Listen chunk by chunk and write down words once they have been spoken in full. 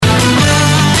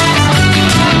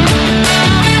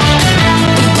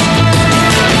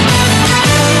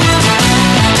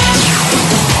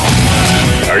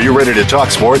ready to talk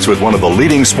sports with one of the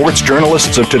leading sports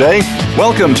journalists of today?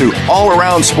 Welcome to All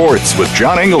Around Sports with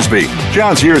John Inglesby.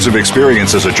 John's years of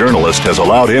experience as a journalist has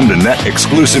allowed him to net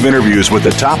exclusive interviews with the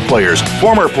top players,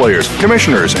 former players,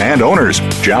 commissioners, and owners.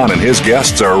 John and his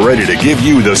guests are ready to give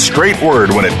you the straight word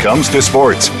when it comes to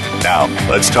sports. Now,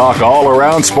 let's talk all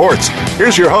around sports.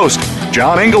 Here's your host,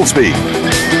 John Inglesby.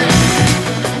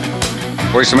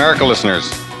 Voice America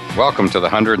listeners, welcome to the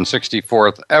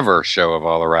 164th ever show of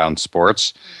All Around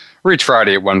Sports. Each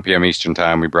Friday at 1 p.m. Eastern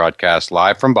Time, we broadcast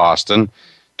live from Boston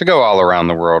to go all around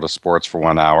the world of sports for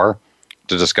 1 hour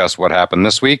to discuss what happened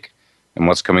this week and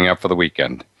what's coming up for the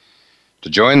weekend. To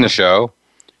join the show,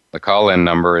 the call-in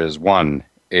number is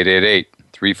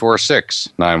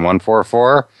 1-888-346-9144,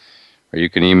 or you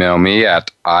can email me at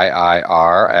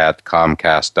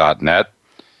iir@comcast.net,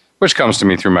 which comes to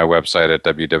me through my website at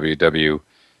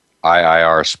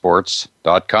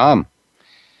www.iirsports.com.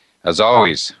 As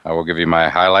always, I will give you my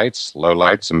highlights,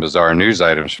 lowlights, and bizarre news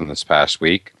items from this past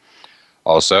week.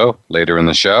 Also, later in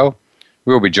the show,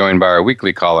 we will be joined by our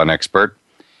weekly call-in expert,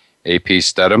 A.P.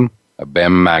 Stedham of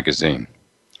BAM Magazine.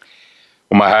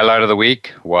 Well, my highlight of the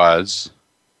week was,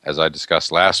 as I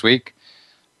discussed last week,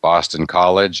 Boston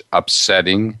College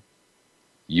upsetting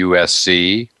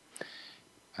USC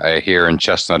here in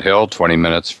Chestnut Hill, 20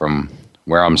 minutes from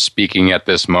where I'm speaking at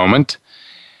this moment.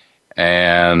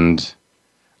 And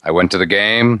I went to the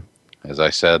game, as I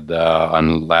said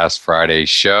on last Friday's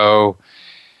show,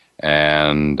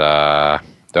 and don't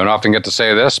often get to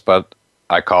say this, but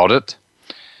I called it.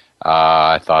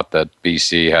 I thought that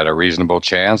BC had a reasonable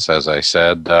chance, as I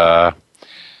said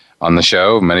on the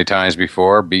show many times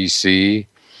before. BC,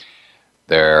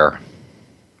 their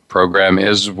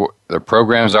programs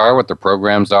are what their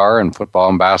programs are in football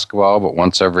and basketball, but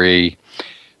once every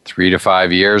 3 to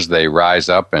 5 years, they rise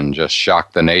up and just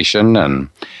shock the nation. And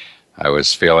I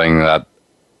was feeling that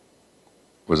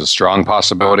was a strong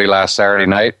possibility last Saturday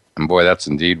night. And boy, that's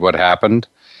indeed what happened.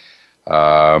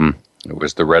 It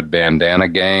was the Red Bandana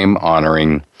game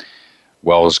honoring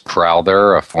Wells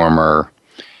Crowther, a former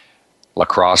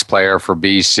lacrosse player for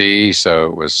BC. So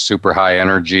it was super high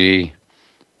energy.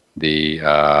 The,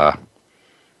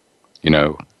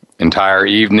 entire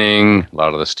evening, a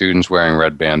lot of the students wearing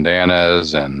red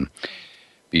bandanas and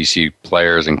BC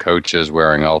players and coaches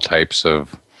wearing all types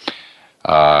of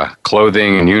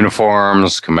clothing and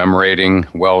uniforms commemorating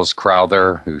Wells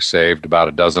Crowther, who saved about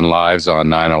a dozen lives on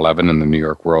 9/11 in the New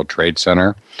York World Trade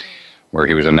Center, where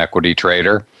he was an equity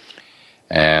trader.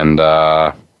 And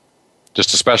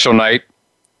just a special night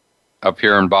up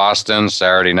here in Boston,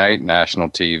 Saturday night, national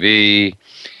TV.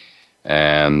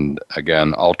 And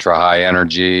again, ultra high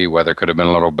energy. Weather could have been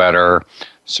a little better,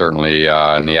 certainly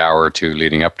in the hour or two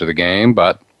leading up to the game,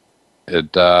 but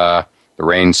the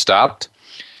rain stopped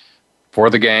for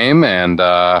the game, and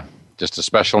just a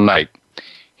special night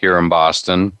here in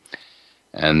Boston.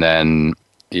 And then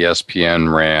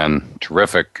ESPN ran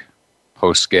terrific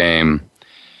post-game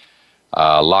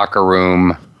locker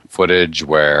room footage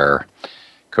where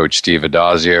Coach Steve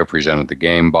Addazio presented the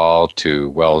game ball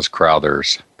to Wells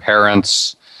Crowther's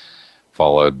parents,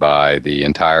 followed by the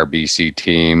entire BC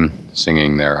team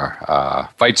singing their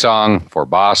fight song for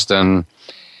Boston.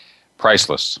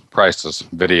 Priceless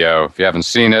video. If you haven't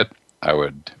seen it, I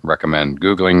would recommend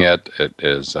Googling it. It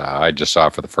is, I just saw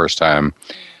it for the first time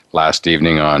last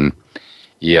evening on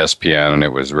ESPN, and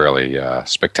it was really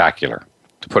spectacular,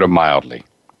 to put it mildly.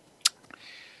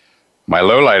 My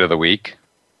lowlight of the week,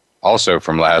 also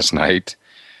from last night,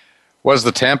 was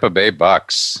the Tampa Bay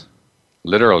Bucks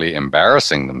literally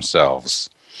embarrassing themselves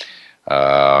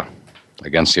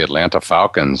against the Atlanta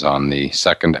Falcons on the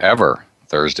second ever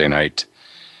Thursday night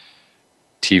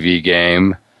TV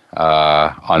game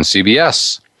on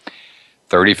CBS.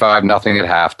 35-0 at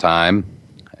halftime,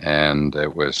 and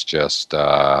it was just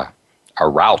a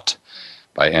rout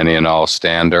by any and all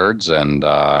standards, and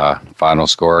final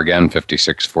score again,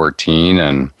 56-14,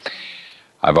 and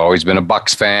I've always been a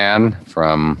Bucks fan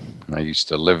I used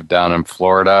to live down in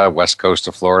Florida, west coast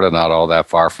of Florida, not all that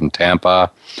far from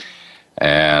Tampa.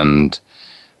 And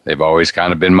they've always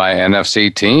kind of been my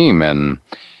NFC team. And,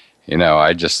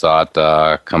 I just thought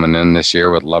coming in this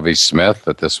year with Lovie Smith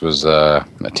that this was a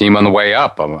team on the way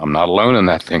up. I'm not alone in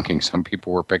that thinking. Some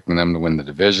people were picking them to win the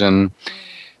division,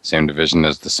 same division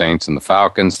as the Saints and the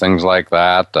Falcons, things like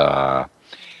that. But,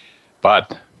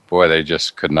 boy, they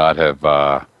just could not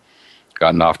have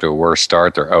gotten off to a worse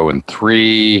start. They're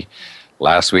 0-3.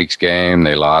 Last week's game,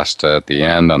 they lost at the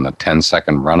end on the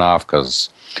 10-second runoff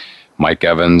because Mike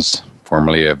Evans,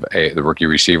 formerly of the rookie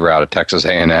receiver out of Texas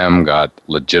A&M, got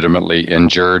legitimately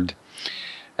injured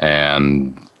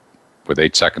and with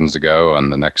 8 seconds to go on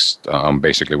the next,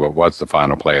 basically what was the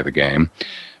final play of the game.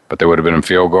 But they would have been in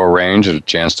field goal range and a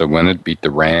chance to win it, beat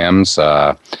the Rams.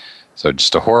 So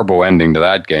just a horrible ending to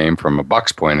that game from a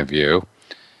Bucs point of view.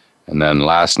 And then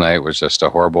last night was just a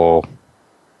horrible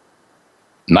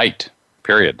night,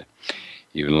 period.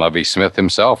 Even Lovie Smith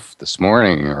himself this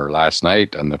morning or last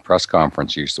night on the press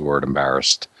conference used the word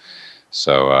embarrassed.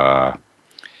 So,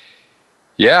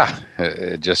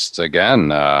 it just,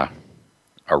 again, a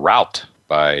rout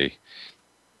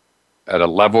at a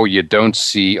level you don't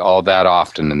see all that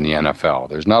often in the NFL.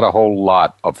 There's not a whole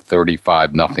lot of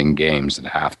 35-0 games at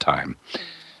halftime,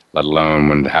 let alone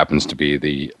when it happens to be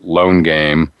the lone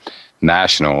game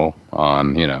national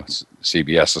on,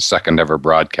 CBS's second ever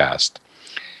broadcast.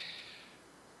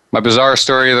 My bizarre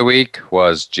story of the week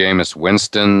was Jameis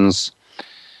Winston's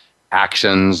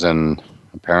actions and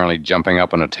apparently jumping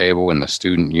up on a table in the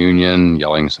student union,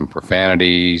 yelling some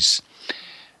profanities.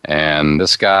 And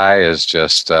this guy is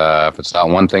just, if it's not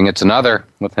one thing, it's another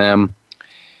with him.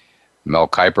 Mel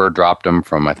Kiper dropped him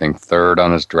from, I think, 3rd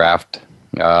on his draft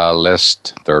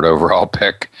list, 3rd overall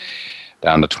pick,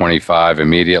 down to 25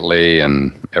 immediately.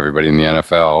 And everybody in the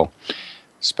NFL,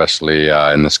 especially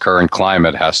in this current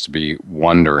climate, has to be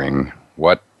wondering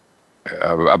what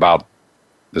about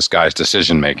this guy's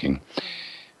decision-making.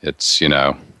 It's,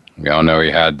 we all know he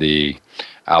had the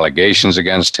allegations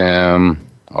against him,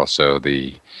 also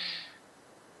the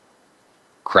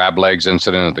crab legs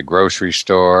incident at the grocery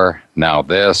store, now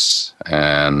this,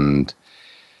 and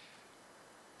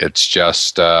it's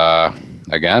just,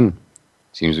 again,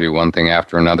 seems to be one thing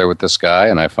after another with this guy,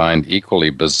 and I find equally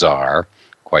bizarre,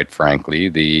 quite frankly,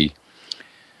 the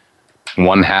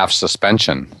 1/2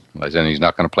 suspension. As in, he's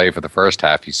not going to play for the first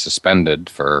half. He's suspended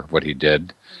for what he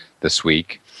did this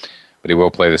week, but he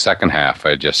will play the second half.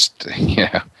 I just,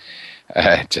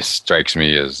 it just strikes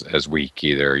me as weak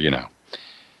either,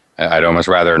 I'd almost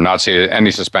rather not see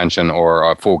any suspension or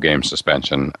a full game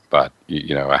suspension, but,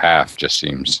 a half just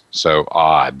seems so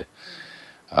odd.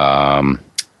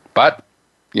 But,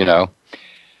 I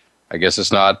guess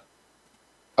it's not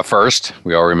a first.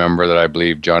 We all remember that I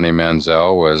believe Johnny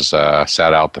Manziel was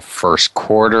sat out the first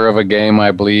quarter of a game, I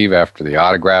believe, after the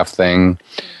autograph thing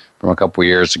from a couple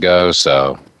years ago.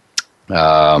 So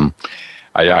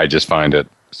I just find it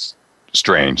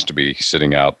strange to be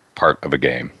sitting out part of a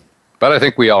game. But I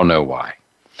think we all know why.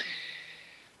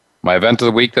 My event of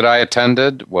the week that I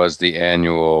attended was the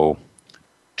annual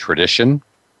tradition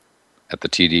at the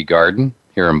TD Garden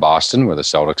here in Boston, where the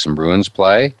Celtics and Bruins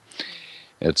play.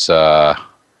 It's a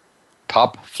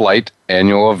top flight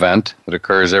annual event that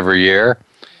occurs every year,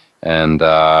 and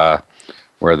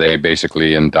where they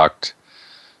basically induct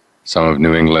some of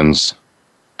New England's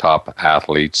top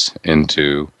athletes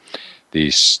into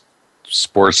the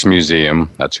Sports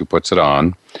Museum, that's who puts it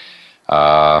on,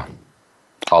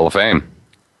 Hall of Fame.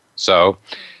 So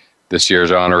this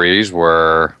year's honorees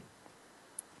were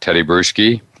Teddy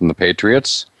Bruschi from the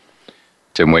Patriots,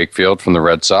 Tim Wakefield from the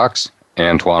Red Sox,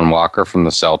 Antoine Walker from the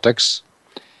Celtics,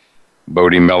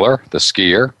 Bodie Miller, the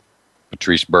skier,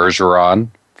 Patrice Bergeron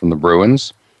from the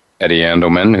Bruins, Eddie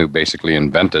Andelman, who basically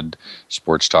invented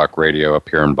sports talk radio up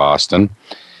here in Boston,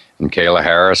 and Kayla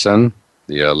Harrison,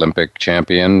 the Olympic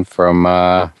champion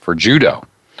for judo.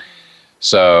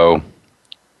 So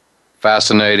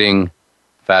fascinating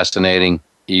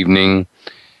evening,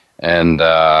 and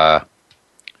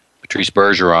Patrice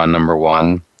Bergeron, number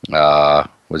one,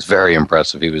 was very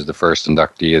impressive. He was the first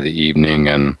inductee of the evening,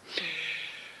 and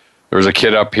there was a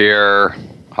kid up here,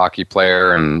 hockey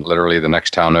player, and literally the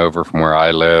next town over from where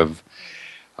I live,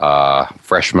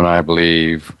 freshman, I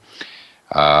believe,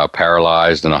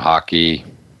 paralyzed in a hockey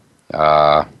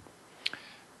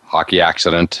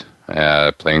accident,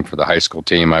 playing for the high school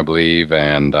team, I believe,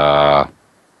 and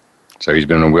so he's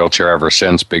been in a wheelchair ever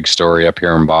since. Big story up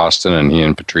here in Boston, and he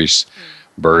and Patrice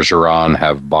Bergeron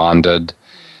have bonded,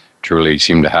 truly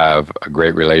seem to have a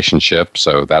great relationship,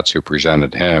 so that's who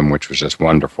presented him, which was just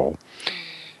wonderful.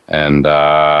 And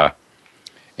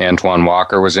Antoine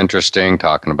Walker was interesting,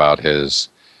 talking about his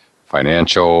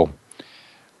financial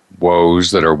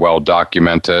woes that are well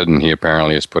documented, and he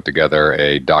apparently has put together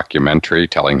a documentary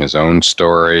telling his own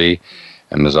story,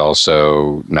 and is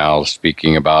also now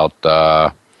speaking about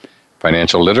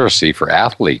financial literacy for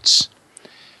athletes.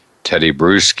 Teddy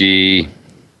Bruschi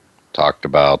talked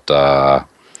about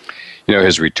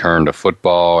his return to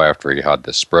football after he had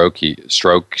the stroke. He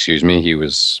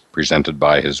was presented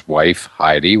by his wife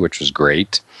Heidi, which was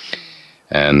great,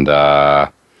 and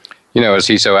as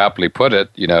he so aptly put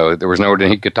it, there was no one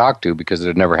he could talk to because it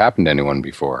had never happened to anyone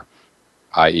before,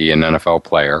 i.e. an NFL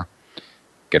player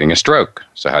getting a stroke.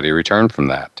 So how do you return from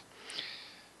that?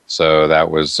 So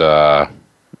that was,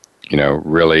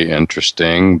 really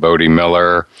interesting. Bodie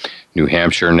Miller, New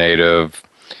Hampshire native,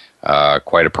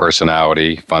 quite a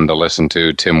personality, fun to listen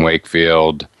to. Tim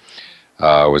Wakefield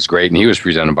was great, and he was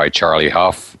presented by Charlie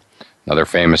Huff, another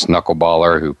famous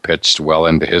knuckleballer who pitched well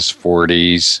into his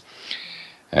 40s.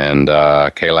 And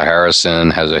Kayla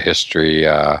Harrison has a history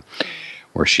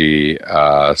where she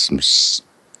was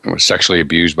sexually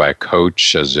abused by a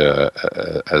coach as a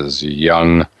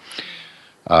young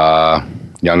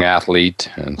athlete,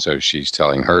 and so she's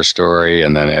telling her story.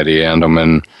 And then Eddie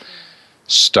Andelman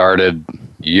started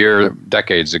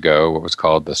decades ago what was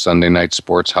called the Sunday Night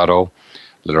Sports Huddle,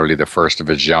 literally the first of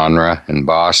its genre in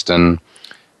Boston.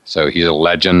 So he's a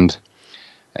legend,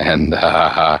 and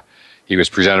he was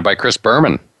presented by Chris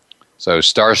Berman. So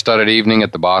star-studded evening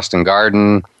at the Boston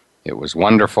Garden. It was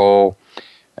wonderful,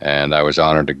 and I was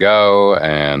honored to go,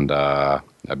 and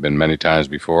I've been many times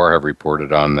before. I've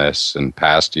reported on this in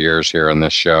past years here on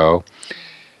this show.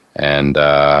 And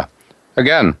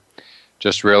again,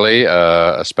 just really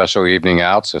a special evening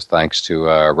out. So thanks to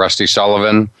Rusty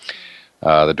Sullivan,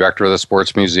 the director of the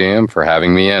Sports Museum, for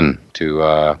having me in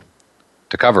to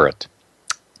cover it.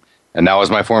 And now, as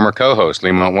my former co-host,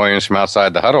 Lee Williams from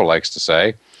Outside the Huddle likes to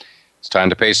say, it's time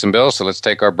to pay some bills, so let's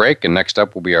take our break. And next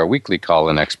up will be our weekly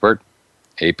call-in expert,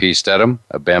 A.P. Stedham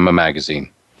of Bama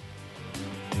Magazine.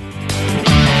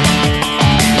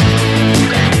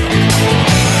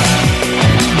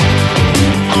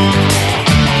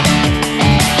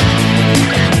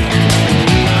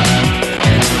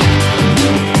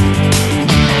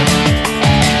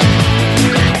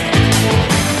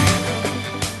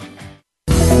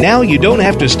 Now you don't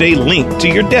have to stay linked to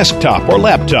your desktop or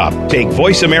laptop. Take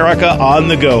Voice America on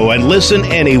the go and listen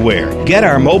anywhere. Get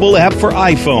our mobile app for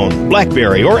iPhone,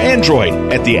 BlackBerry, or Android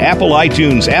at the Apple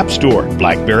iTunes App Store,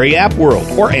 BlackBerry App World,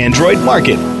 or Android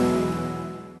Market.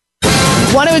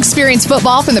 Want to experience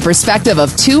football from the perspective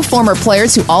of two former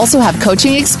players who also have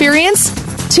coaching experience?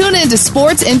 Tune in to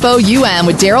Sports Info UM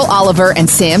with Daryl Oliver and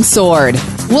Sam Sword.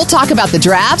 We'll talk about the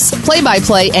drafts,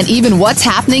 play-by-play, and even what's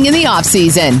happening in the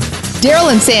offseason.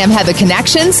 Daryl and Sam have the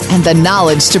connections and the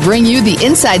knowledge to bring you the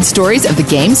inside stories of the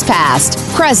game's past,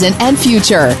 present, and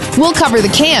future. We'll cover the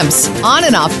camps, on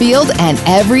and off field, and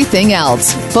everything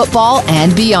else, football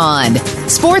and beyond.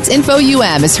 Sports Info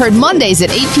UM is heard Mondays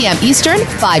at 8 p.m. Eastern,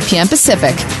 5 p.m.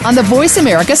 Pacific on the Voice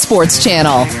America Sports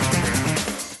Channel.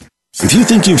 If you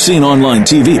think you've seen online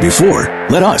TV before,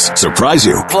 let us surprise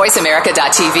you.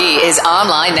 VoiceAmerica.tv is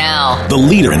online now. The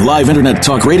leader in live internet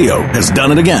talk radio has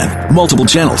done it again. Multiple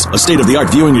channels, a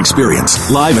state-of-the-art viewing experience,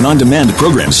 live and on-demand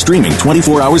programs streaming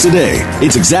 24 hours a day.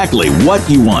 It's exactly what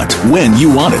you want, when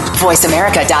you want it.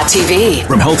 VoiceAmerica.tv.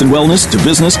 From health and wellness to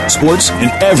business, sports,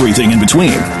 and everything in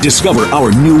between. Discover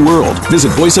our new world. Visit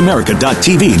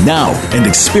VoiceAmerica.tv now and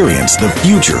experience the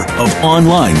future of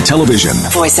online television.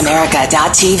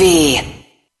 VoiceAmerica.tv.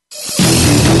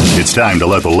 It's time to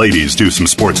let the ladies do some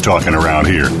sports talking around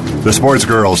here. The Sports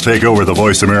Girls take over the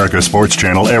Voice America Sports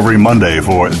Channel every Monday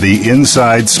for The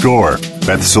Inside Score.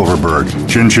 Beth Silverberg,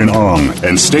 Chin Chin Ong,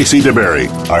 and Stacey DeBerry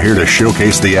are here to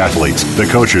showcase the athletes, the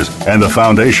coaches, and the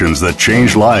foundations that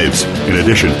change lives. In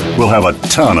addition, we'll have a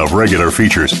ton of regular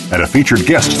features and a featured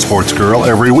guest sports girl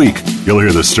every week. You'll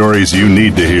hear the stories you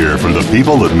need to hear from the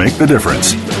people that make the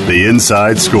difference. The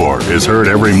Inside Score is heard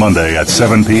every Monday at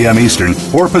 7 p.m. Eastern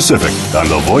or Pacific on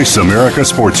the Voice America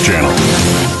Sports Channel.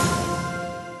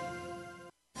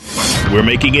 We're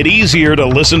making it easier to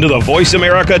listen to the Voice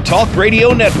America Talk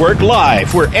Radio Network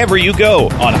live wherever you go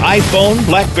on iPhone,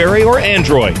 BlackBerry, or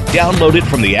Android. Download it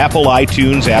from the Apple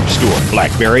iTunes App Store,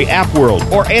 BlackBerry App World,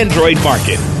 or Android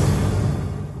Market.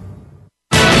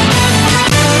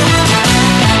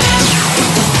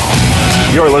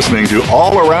 You're listening to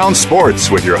All Around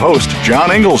Sports with your host,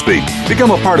 John Inglesby.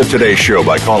 Become a part of today's show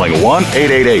by calling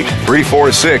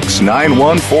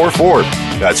 1-888-346-9144.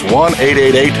 That's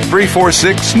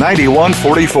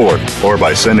 1-888-346-9144. Or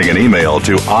by sending an email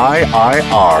to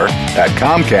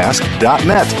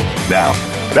iir@comcast.net. Now,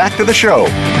 back to the show.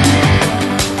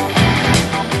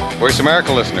 Voice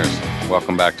America listeners,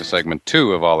 welcome back to segment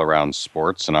 2 of All Around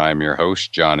Sports, and I'm your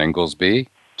host, John Inglesby.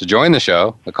 To join the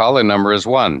show, the call-in number is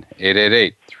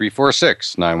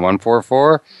 1-888-346-9144,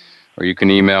 or you can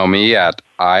email me at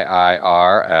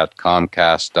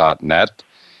iir@comcast.net.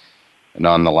 And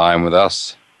on the line with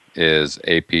us is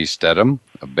A.P. Stedham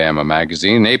of Bama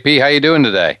Magazine. A.P., how you doing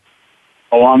today?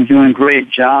 Oh, I'm doing great,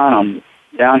 John. I'm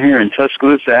down here in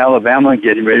Tuscaloosa, Alabama,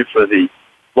 getting ready for the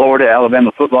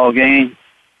Florida-Alabama football game.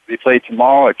 We play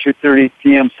tomorrow at 2:30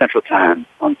 p.m. Central Time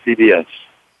on CBS.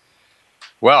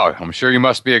 Well, I'm sure you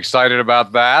must be excited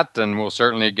about that, and we'll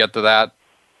certainly get to that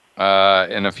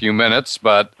in a few minutes,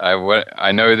 but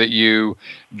I know that you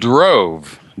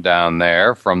drove down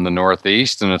there from the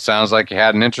Northeast, and it sounds like you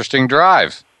had an interesting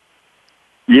drive.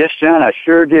 Yes, John, I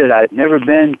sure did. I'd never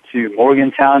been to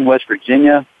Morgantown, West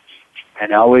Virginia,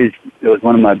 and it was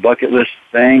one of my bucket list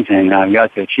things, and I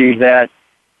got to achieve that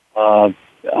on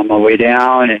my way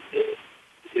down. It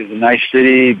was a nice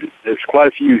city. There's quite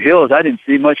a few hills. I didn't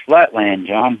see much flatland,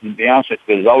 John, to be honest with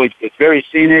you. It's very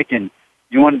scenic, and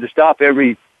you wanted to stop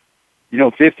every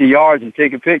 50 yards and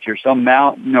take a picture, some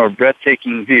mountain or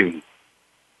breathtaking view.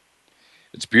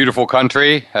 It's beautiful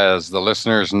country. As the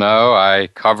listeners know, I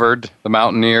covered the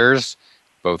Mountaineers,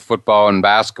 both football and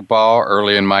basketball,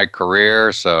 early in my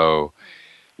career, so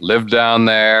lived down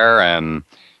there, and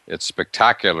it's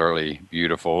spectacularly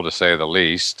beautiful, to say the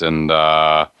least, and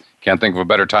can't think of a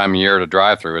better time of year to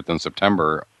drive through it than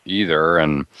September either,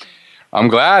 and I'm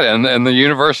glad. And the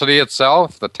university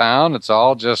itself, the town, it's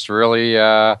all just really,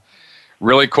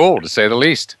 really cool, to say the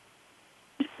least.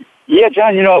 Yeah,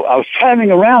 John, I was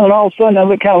driving around, and all of a sudden I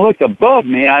looked above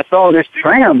me, and I saw this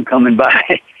tram coming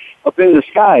by up in the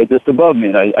sky just above me.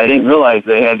 And I didn't realize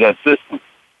they had that system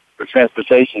for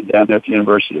transportation down there at the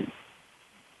university.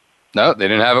 No, they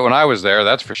didn't have it when I was there,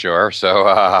 that's for sure. So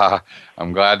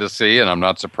I'm glad to see, and I'm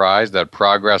not surprised that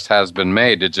progress has been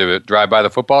made. Did you drive by the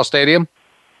football stadium?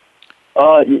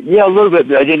 Yeah, a little bit,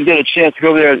 but I didn't get a chance to go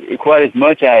over there quite as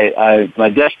much. My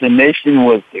destination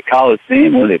was the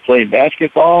Coliseum where they played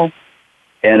basketball,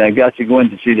 and I got to go in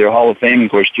to see their Hall of Fame.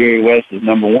 Of course, Jerry West is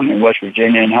number one in West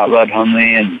Virginia, and Hot Rod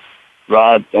Hundley and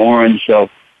Rod Thorne. So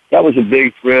that was a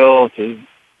big thrill to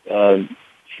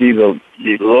see the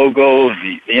logo,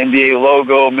 the NBA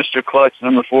logo, Mr. Clutch,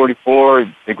 number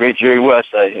 44, the great Jerry West.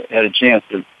 I had a chance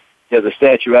to have the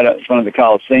statue right out in front of the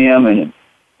Coliseum, and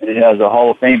it has a Hall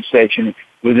of Fame section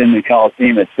within the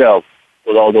Coliseum itself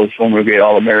with all those former great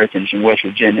All-Americans in West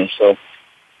Virginia. So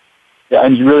yeah, I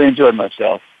really enjoyed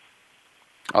myself.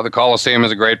 Oh, the Coliseum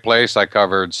is a great place. I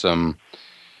covered some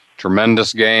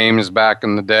tremendous games back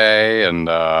in the day, and,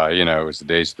 it was the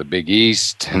days of the Big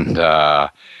East, and,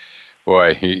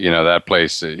 boy, that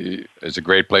place is a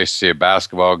great place to see a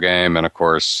basketball game, and, of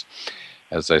course,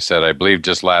 as I said, I believe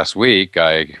just last week,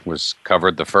 I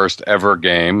covered the first ever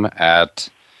game at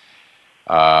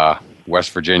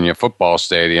West Virginia Football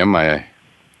Stadium.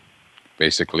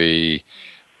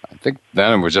 I think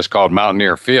then it was just called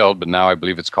Mountaineer Field, but now I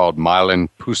believe it's called Milan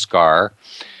Puskar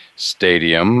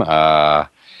Stadium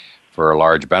for a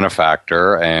large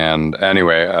benefactor. And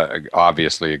anyway,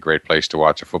 obviously a great place to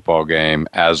watch a football game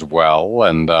as well.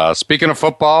 And speaking of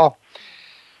football,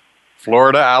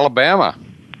 Florida, Alabama.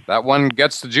 That one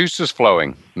gets the juices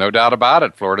flowing, no doubt about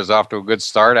it. Florida's off to a good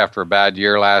start after a bad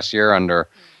year last year under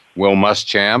Will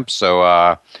Muschamp.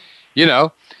 So,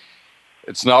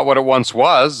 it's not what it once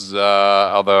was,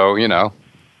 although,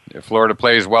 if Florida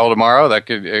plays well tomorrow,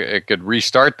 it could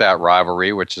restart that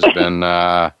rivalry, which has been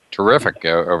terrific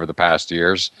over the past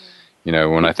years.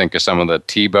 When I think of some of the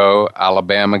Tebow,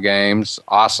 Alabama games,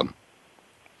 awesome.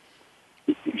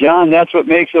 John, that's what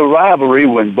makes a rivalry,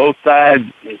 when both sides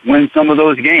win some of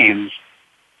those games.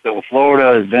 So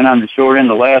Florida has been on the short end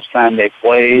the last time they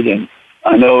played, and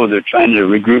I know they're trying to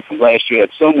regroup from last year.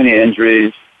 Had so many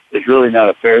injuries. There's really not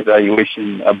a fair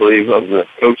evaluation, I believe, of the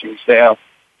coaching staff.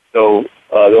 So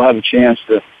they'll have a chance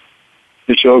to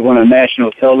show everyone on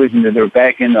national television that they're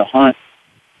back in the hunt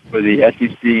for the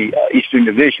SEC Eastern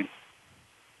Division.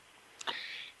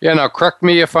 Yeah, now correct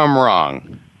me if I'm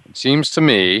wrong. It seems to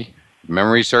me, if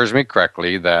memory serves me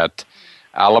correctly, that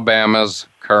Alabama's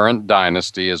current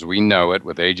dynasty, as we know it,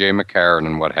 with A.J. McCarron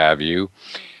and what have you,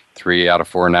 3 out of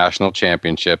 4 national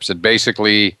championships, it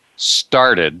basically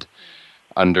started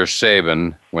under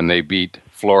Saban when they beat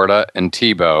Florida and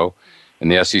Tebow in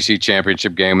the SEC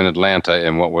championship game in Atlanta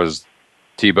in what was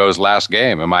Tebow's last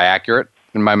game. Am I accurate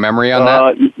in my memory on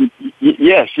that?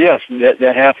 Yes.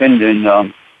 That happened,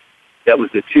 and that was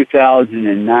the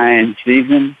 2009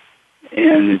 season,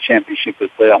 and the championship was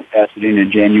played out in Pasadena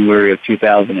in January of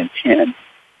 2010.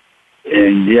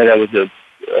 And yeah, that was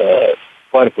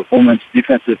quite a performance,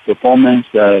 defensive performance,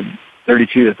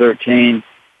 32-13.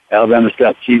 Alabama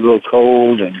stopped Tebow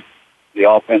cold, and the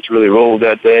offense really rolled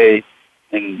that day.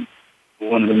 And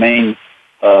one of the main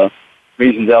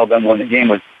reasons Alabama won the game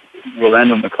was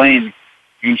Rolando McClain.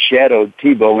 He shadowed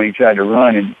Tebow when he tried to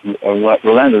run, and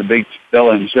Rolando, the big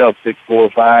fella himself,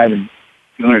 6'4", and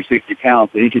 260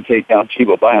 pounds, so he could take down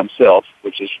Tebow by himself,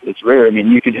 which is it's rare. I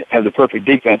mean, you could have the perfect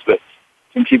defense, but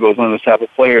Tim Tebow is one of those type of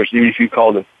players. Even if you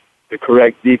call the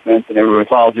correct defense and everyone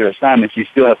follows their assignments, you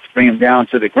still have to bring him down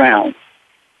to the ground.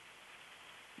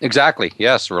 Exactly.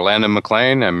 Yes, Rolando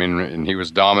McClain. I mean, and he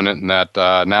was dominant in that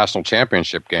national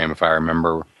championship game, if I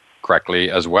remember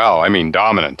correctly, as well. I mean,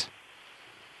 dominant.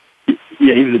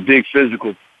 Yeah, he was a big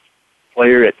physical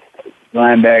player at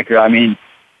linebacker. I mean,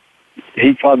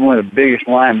 he's probably one of the biggest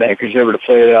linebackers ever to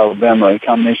play at Alabama. A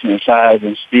combination of size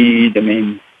and speed. I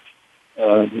mean,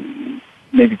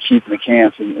 maybe Chief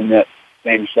McCants in that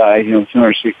same size.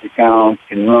 260 pounds,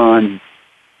 can run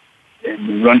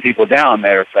and run people down.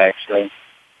 Matter of fact, so.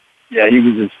 Yeah, he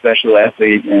was a special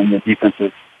athlete and a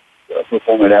defensive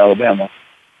performer at Alabama.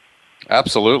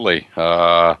 Absolutely.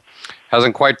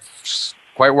 Hasn't quite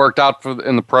worked out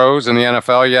in the pros in the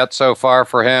NFL yet so far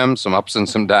for him. Some ups and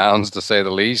some downs, to say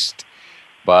the least.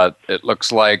 But it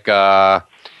looks like,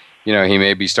 he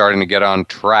may be starting to get on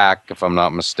track, if I'm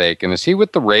not mistaken. Is he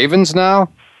with the Ravens now?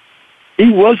 He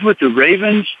was with the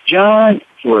Ravens, John,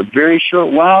 for a very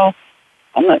short while.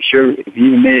 I'm not sure if he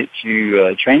even made it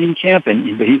to training camp, but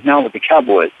he's now with the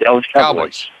Cowboys, Dallas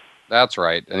Cowboys. That's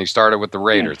right. And he started with the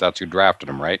Raiders. Yeah. That's who drafted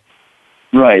him, right?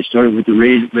 Right. Started with the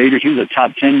Raiders. He was a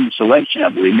top 10 selection, I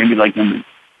believe. Maybe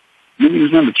he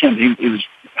was number 10, but he was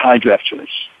high draft choice.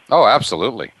 Oh,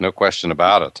 absolutely. No question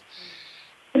about it.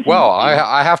 Well,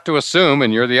 I have to assume,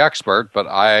 and you're the expert, but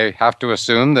I have to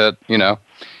assume that,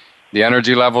 the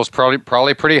energy level is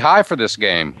probably pretty high for this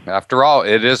game. After all,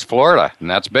 it is Florida,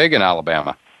 and that's big in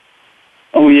Alabama.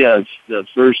 Oh, yeah. It's the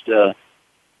first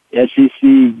SEC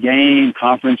game,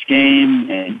 conference game,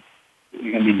 and it's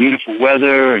going to be beautiful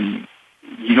weather, and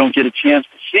you don't get a chance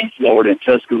to see Florida in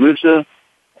Tuscaloosa.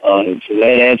 So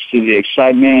that adds to the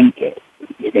excitement.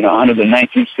 They're going to honor the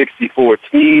 1964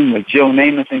 team with Joe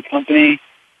Namath and company.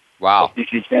 Wow.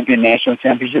 SEC champion, national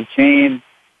championship team.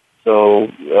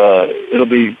 So it'll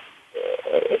be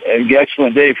an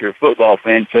excellent day if you're a football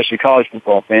fan, especially a college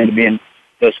football fan, to be in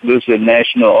Tuscaloosa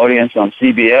national audience on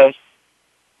CBS.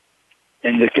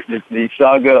 And the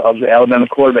saga of the Alabama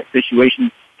quarterback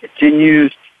situation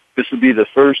continues. This will be the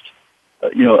first,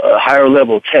 a higher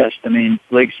level test. I mean,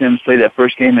 Blake Sims played that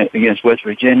first game against West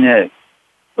Virginia,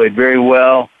 played very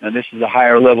well. Now this is a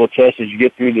higher level test as you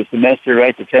get through the semester,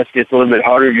 right? The test gets a little bit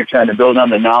harder. You're trying to build on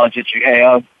the knowledge that you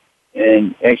have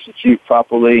and execute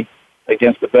properly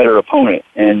against a better opponent.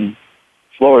 And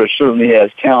Florida certainly has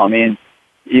talent. I mean,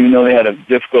 even though they had a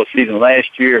difficult season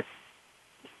last year,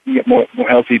 you get more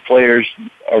healthy players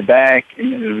are back,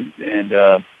 and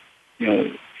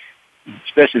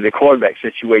especially the quarterback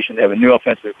situation. They have a new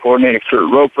offensive coordinator, Kurt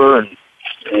Roper,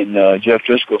 and Jeff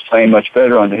Driscoll's playing much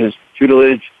better under his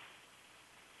tutelage.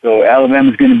 So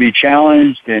Alabama's going to be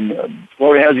challenged, and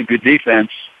Florida has a good defense.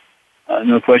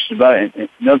 No question about it. And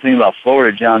another thing about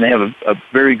Florida, John, they have a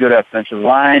very good offensive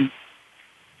line,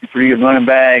 pretty good running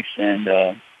backs, and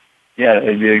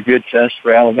it'd be a good test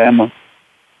for Alabama,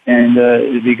 and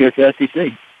it'd be good for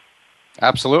SEC.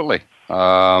 Absolutely.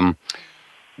 Well,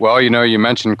 you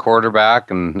mentioned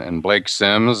quarterback and Blake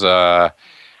Sims.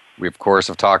 We, of course,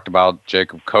 have talked about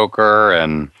Jacob Coker,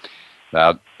 and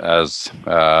that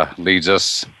leads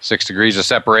us 6 degrees of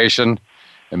separation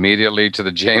immediately to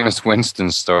the Jameis Winston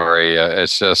story.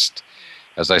 It's just,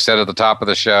 as I said at the top of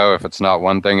the show, if it's not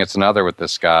one thing, it's another with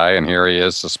this guy. And here he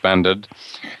is suspended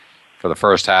for the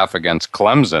first half against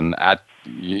Clemson at,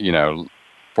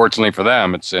 fortunately for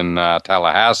them, it's in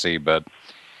Tallahassee, but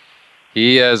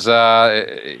he is,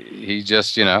 he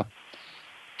just,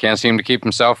 can't seem to keep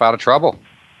himself out of trouble.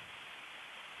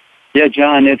 Yeah,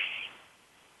 John, it's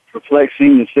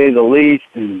perplexing to say the least.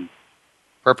 And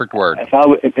perfect word. If I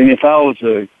was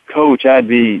a coach, I'd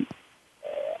be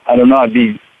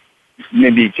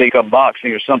maybe take up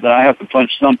boxing or something. I have to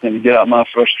punch something to get out my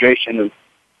frustration of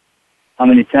how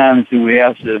many times do we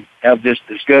have to have this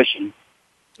discussion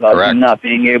about Correct. him not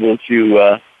being able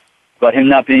to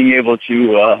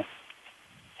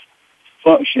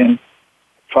function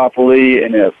properly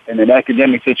in an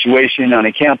academic situation on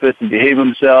a campus and behave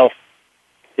himself.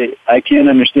 I can't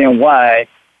understand why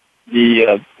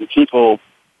the people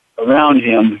around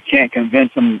him can't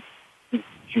convince him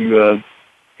to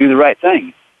do the right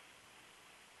thing.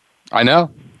 I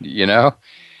know.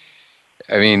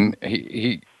 I mean,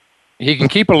 he can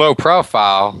keep a low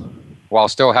profile while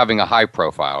still having a high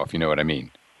profile, if you know what I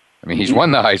mean. I mean, he's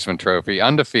won the Heisman Trophy,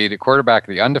 undefeated, quarterback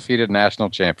of the undefeated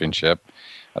national championship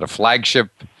at a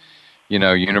flagship,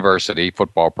 university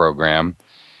football program.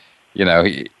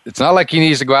 It's not like he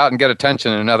needs to go out and get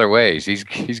attention in other ways.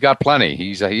 He's got plenty.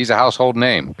 He's a household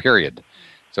name, period.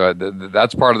 So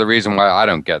that's part of the reason why I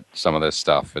don't get some of this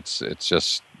stuff. It's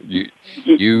just you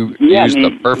used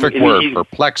the perfect word,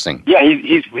 perplexing. Yeah,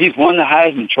 he's won the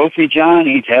Heisman Trophy, John.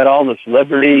 He's had all the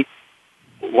celebrity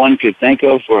one could think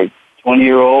of for a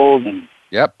 20-year-old, and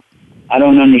yep. I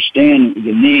don't understand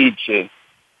the need to,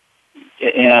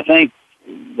 and I think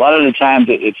a lot of the times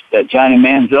it's that Johnny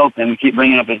Manziel thing. We keep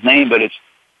bringing up his name, but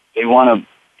they want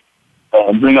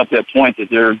to bring up that point that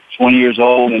they're 20 years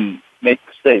old and make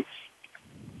mistakes.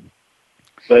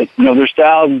 But, there's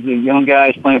thousands of young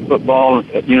guys playing football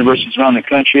at universities around the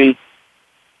country,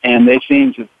 and they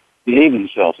seem to behave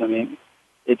themselves. I mean,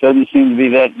 it doesn't seem to be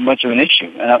that much of an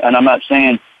issue. And I'm not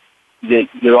saying that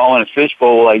they're all in a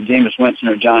fishbowl like Jameis Winston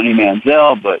or Johnny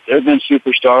Manziel, but there have been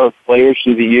superstar players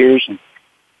through the years and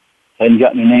hadn't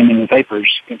gotten their name in the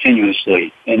papers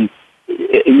continuously. And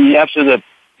after the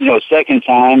second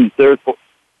time, third,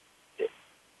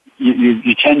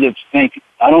 you tend to think,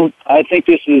 I think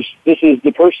this is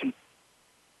the person.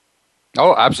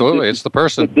 Oh, absolutely, it's the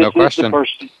person, no question. This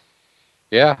is the person.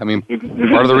 Yeah, I mean,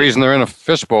 part of the reason they're in a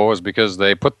fishbowl is because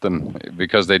they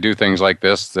do things like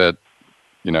this that,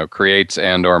 creates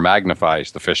and or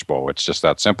magnifies the fishbowl. It's just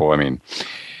that simple. I mean,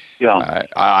 yeah,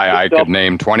 I could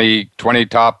name 20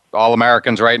 top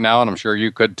All-Americans right now, and I'm sure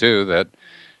you could too, that,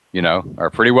 are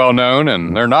pretty well known,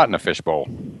 and they're not in a fishbowl.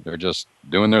 They're just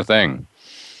doing their thing.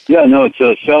 Yeah, no, it's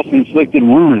a self-inflicted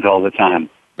wound all the time.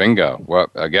 Bingo. Well,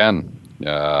 again,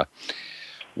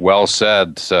 well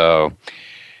said. So,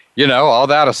 all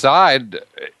that aside,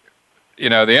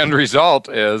 the end result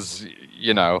is,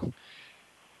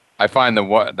 I find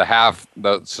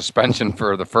the suspension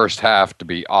for the first half to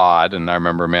be odd. And I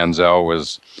remember Manziel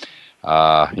was,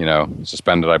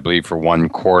 suspended, I believe, for 1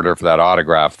 quarter for that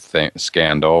autograph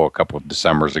scandal a couple of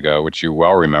Decembers ago, which you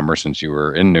well remember since you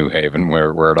were in New Haven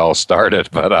where it all started.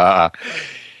 But,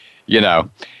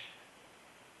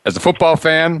 as a football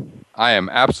fan, I am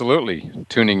absolutely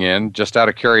tuning in just out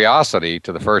of curiosity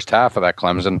to the first half of that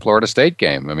Clemson-Florida State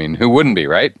game. I mean, who wouldn't be,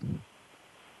 right?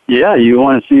 Yeah, you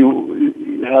want to see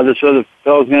how this other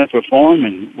fellow's going to perform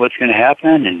and what's going to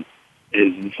happen, and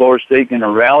is Florida State going to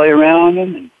rally around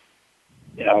him, and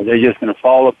are they just going to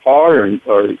fall apart,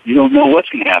 or you don't know what's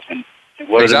going to happen.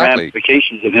 What are the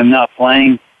ramifications of him not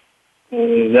playing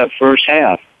that first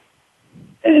half?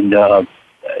 And,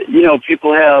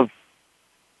 people have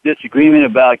disagreement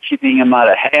about keeping him out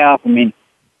of half. I mean,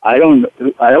 I don't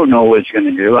know what he's going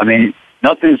to do. I mean,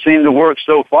 nothing seemed to work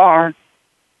so far.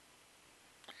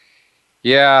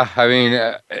 Yeah, I mean,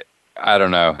 I don't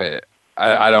know.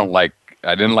 I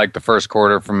didn't like the first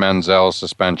quarter from Manziel's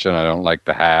suspension. I don't like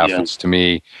the half. Yeah. It's, to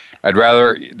me, I'd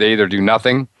rather they either do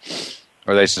nothing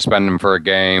or they suspend him for a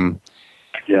game.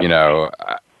 Yeah.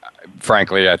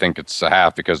 Frankly, I think it's a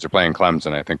half because they're playing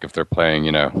Clemson. I think if they're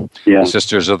playing,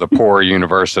 Sisters of the Poor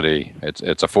University,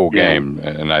 it's a full game,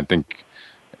 and I think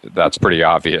that's pretty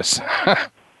obvious.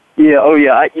 Yeah. Oh,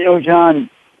 yeah.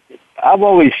 John, I've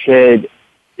always said,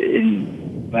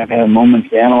 I've had moments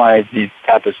to analyze these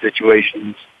type of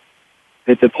situations,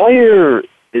 that the player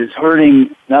is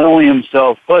hurting not only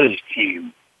himself but his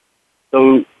team.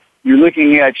 So you're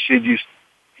looking at, should you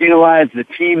penalize the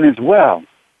team as well?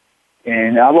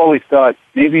 And I've always thought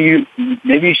maybe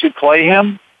you should play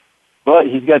him, but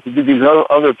he's got to do these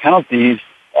other penalties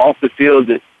off the field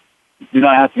that do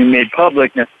not have to be made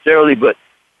public necessarily, but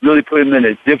really put him in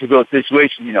a difficult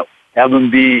situation. Have him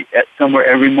be at somewhere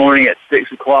every morning at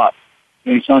 6 o'clock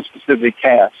doing some specific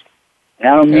task. And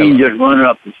I don't mean just running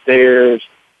up the stairs.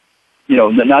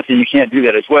 Not that you can't do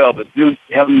that as well, but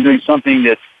have him doing something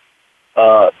that's,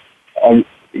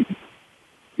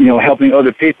 helping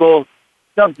other people.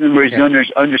 Something where you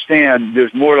understand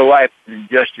there's more to life than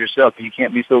just yourself. You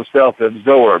can't be so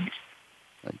self-absorbed.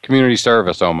 Community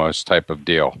service almost type of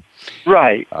deal.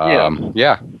 Right.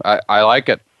 Yeah, I like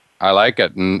it. I like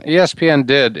it. And ESPN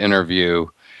did interview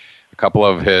a couple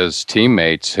of his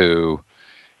teammates who,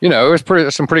 it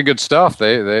was some pretty good stuff.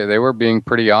 They were being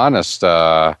pretty honest.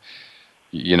 I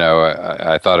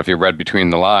thought if you read between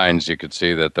the lines, you could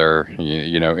see that they're,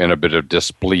 in a bit of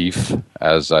disbelief,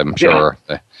 as I'm sure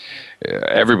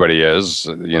everybody is,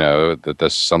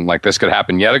 that something like this could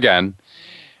happen yet again,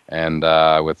 and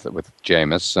with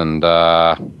Jameis, and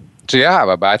so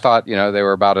yeah, but I thought they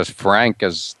were about as frank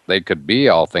as they could be,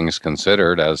 all things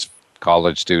considered, as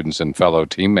college students and fellow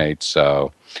teammates.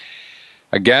 So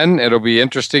again, it'll be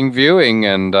interesting viewing,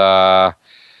 and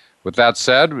with that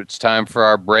said, it's time for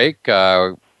our break.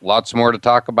 Lots more to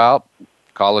talk about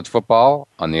college football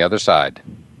on the other side.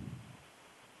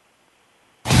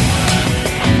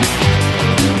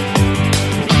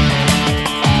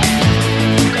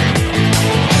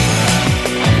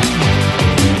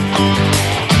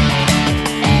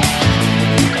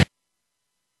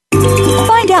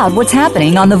 Find out what's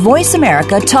happening on the Voice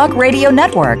America Talk Radio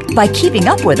Network by keeping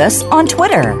up with us on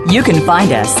Twitter. You can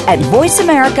find us at Voice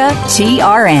America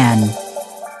TRN.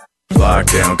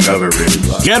 Lockdown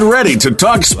coverage. Get ready to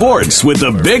talk sports with the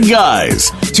big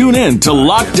guys. Tune in to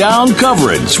Lockdown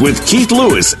Coverage with Keith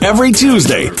Lewis every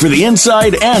Tuesday for the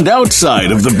inside and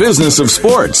outside of the business of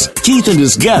sports. Keith and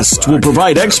his guests will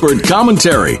provide expert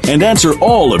commentary and answer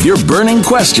all of your burning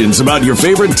questions about your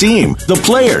favorite team, the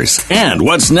players, and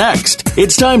what's next.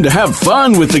 It's time to have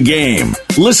fun with the game.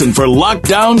 Listen for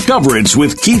Lockdown Coverage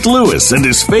with Keith Lewis and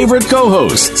his favorite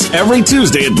co-hosts every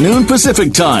Tuesday at noon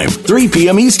Pacific Time, 3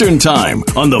 p.m. Eastern Time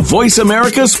on the Voice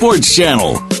America Sports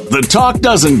Channel. The talk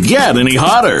doesn't get any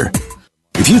hotter.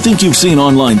 If you think you've seen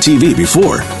online TV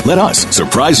before, let us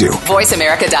surprise you.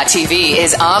 VoiceAmerica.tv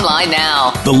is online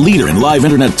now. The leader in live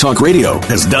internet talk radio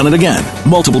has done it again.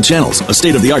 Multiple channels, a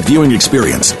state-of-the-art viewing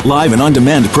experience, live and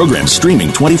on-demand programs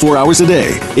streaming 24 hours a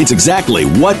day. It's exactly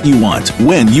what you want,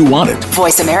 when you want it.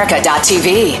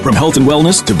 VoiceAmerica.tv. From health and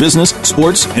wellness to business,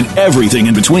 sports, and everything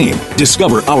in between.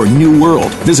 Discover our new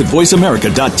world. Visit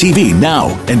VoiceAmerica.tv now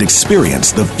and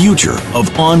experience the future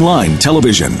of online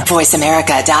television.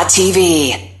 VoiceAmerica.tv.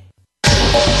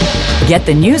 Get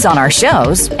the news on our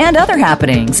shows and other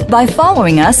happenings by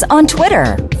following us on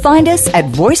Twitter. Find us at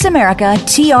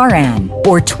VoiceAmericaTRN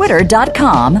or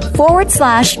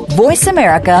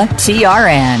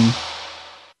twitter.com/VoiceAmericaTRN.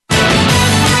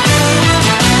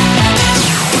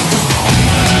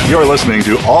 You're listening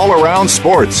to All Around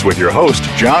Sports with your host,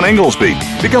 John Inglesby.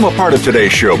 Become a part of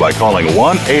today's show by calling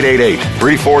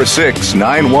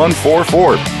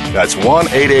 1-888-346-9144. That's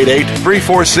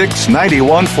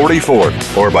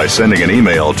 1-888-346-9144. Or by sending an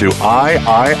email to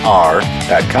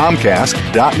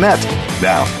iir@comcast.net.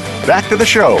 Now, back to the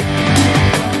show.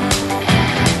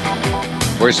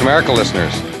 Voice America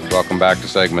listeners, welcome back to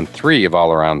segment 3 of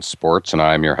All Around Sports, and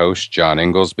I'm your host, John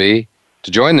Inglesby.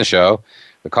 To join the show,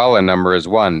 the call-in number is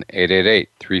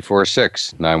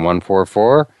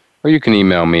 1-888-346-9144, or you can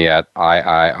email me at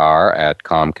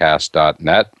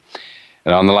iir@comcast.net.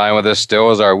 And on the line with us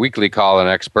still is our weekly call-in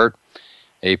expert,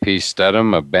 AP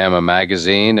Stedham of Bama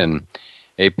Magazine. And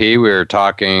AP, we were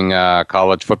talking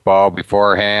college football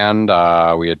beforehand.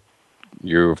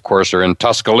 You, of course, are in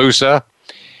Tuscaloosa,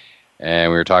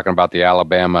 and we were talking about the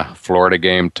Alabama-Florida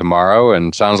game tomorrow,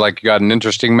 and sounds like you got an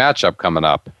interesting matchup coming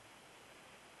up.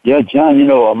 Yeah, John,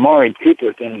 Amari Cooper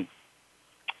has been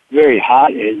very hot.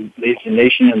 He leads the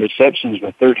nation in receptions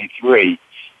with 33.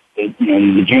 He's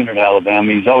a junior at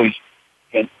Alabama. He's always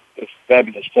been a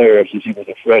fabulous player ever since he was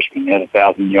a freshman. He had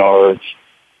 1,000 yards.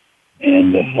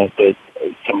 And but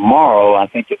tomorrow, I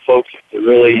think that folks are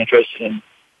really interested in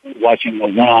watching a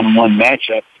one-on-one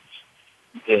matchup.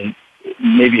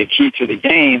 Maybe a key to the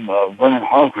game, Vernon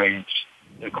Hargreaves,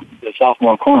 the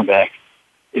sophomore cornerback,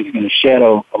 is going to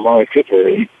shadow Amari Cooper.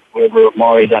 Whoever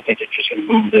Amari is, I think they're just going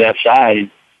to move to that side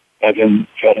and have him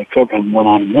try to cover him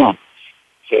one-on-one.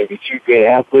 So the two great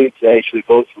athletes, actually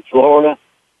both from Florida,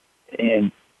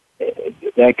 and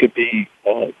that could be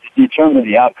determine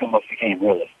the outcome of the game,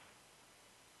 really.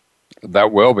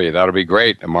 That will be. That'll be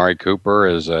great. Amari Cooper,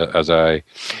 as I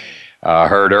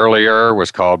heard earlier,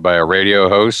 was called by a radio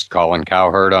host, Colin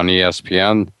Cowherd on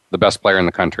ESPN, the best player in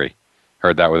the country.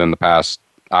 Heard that within the past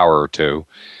hour or two.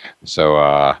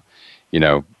 So,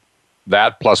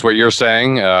 that plus what you're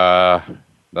saying,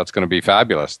 that's going to be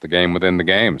fabulous. The game within the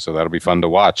game. So that'll be fun to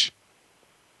watch.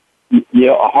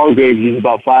 Yeah, Hargreaves is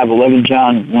about 5'11",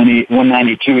 John,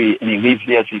 192, and he leads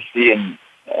the SEC and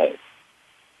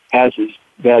has his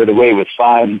batted away with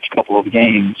 5 in a couple of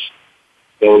games.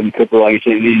 So Cooper, like I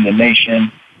said, leading the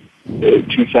nation.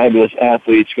 Two fabulous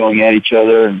athletes going at each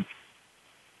other, and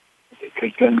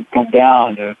it could come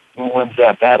down to who wins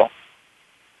that battle.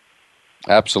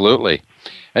 Absolutely.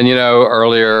 And,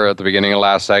 earlier at the beginning of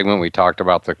last segment, we talked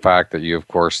about the fact that you, of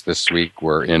course, this week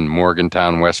were in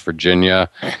Morgantown, West Virginia,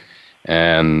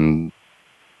 and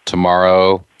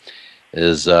tomorrow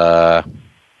is an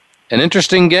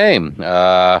interesting game.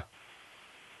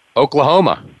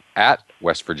 Oklahoma at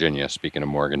West Virginia, speaking of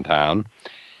Morgantown.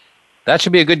 That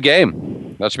should be a good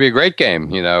game. That should be a great game.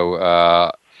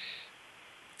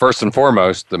 First and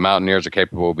foremost, the Mountaineers are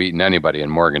capable of beating anybody in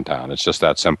Morgantown. It's just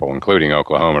that simple, including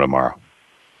Oklahoma tomorrow.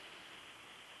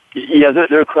 Yeah,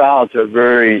 their crowds are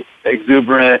very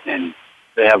exuberant, and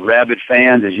they have rabid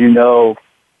fans, as you know.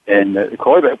 And the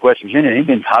quarterback of West Virginia, he's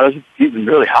been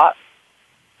really hot.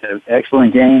 Had an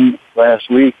excellent game last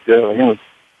week. With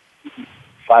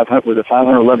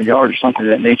 511 yards or something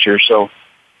of that nature. So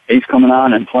he's coming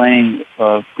on and playing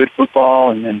good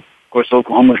football. And then, of course,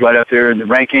 Oklahoma's right up there in the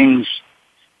rankings,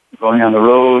 going on the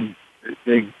road,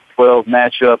 Big 12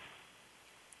 matchup.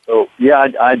 So, yeah,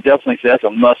 I definitely say that's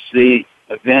a must-see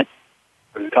event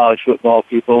for the college football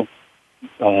people.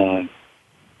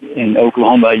 in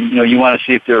Oklahoma, you want to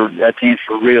see if that team's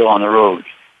for real on the road.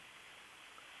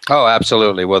 Oh,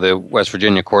 absolutely. Well, the West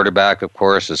Virginia quarterback, of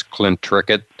course, is Clint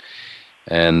Trickett.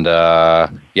 And,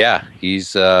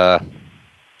 he's, he's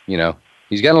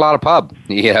getting a lot of pub.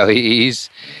 He's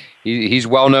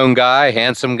well-known guy,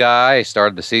 handsome guy. He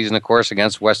started the season, of course,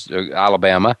 against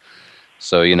Alabama.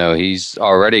 So, he's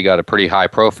already got a pretty high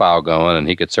profile going, and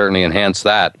he could certainly enhance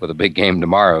that with a big game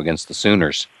tomorrow against the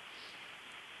Sooners.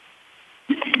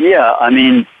 Yeah, I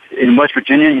mean, in West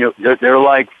Virginia, they're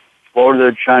like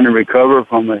Florida trying to recover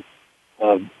from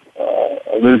a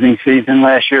losing season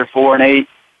last year, 4-8.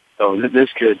 So this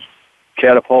could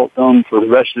catapult them for the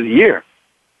rest of the year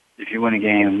if you win a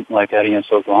game like that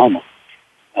against Oklahoma.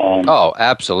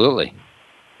 Absolutely.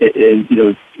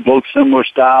 Both similar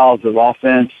styles of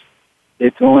offense. They're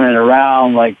throwing it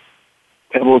around like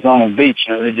pebbles on a beach.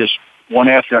 They just one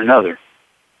after another.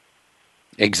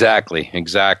 Exactly.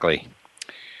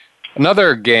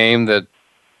 Another game that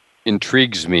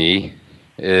intrigues me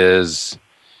is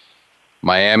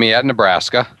Miami at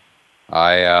Nebraska.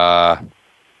 I,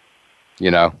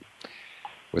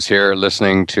 was here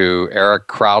listening to Eric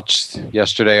Crouch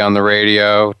yesterday on the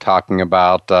radio talking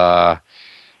about the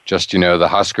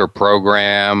Husker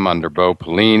program under Bo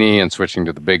Pelini and switching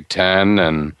to the Big Ten.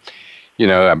 And,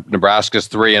 Nebraska's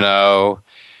 3-0.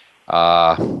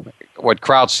 What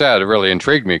Crouch said really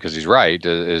intrigued me because he's right,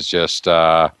 is just,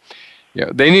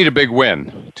 they need a big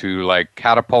win to,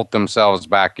 catapult themselves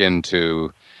back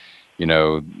into,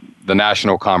 the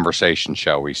national conversation,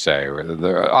 shall we say.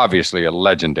 They're obviously a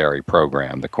legendary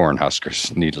program, the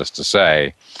Cornhuskers, needless to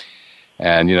say.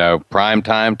 And, prime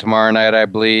time tomorrow night, I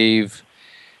believe.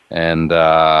 And,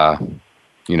 there'll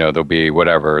be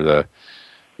the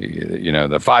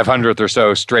 500th or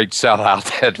so straight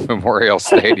sellout at Memorial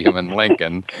Stadium in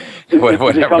Lincoln,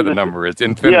 whatever the number is,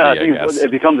 infinity, I guess. It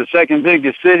becomes the second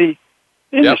biggest city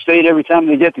in the state every time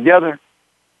they get together.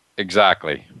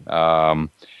 Exactly.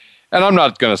 And I'm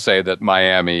not going to say that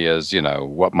Miami is,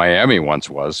 what Miami once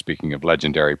was, speaking of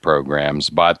legendary programs,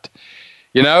 but,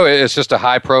 it's just a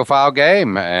high-profile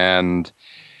game, and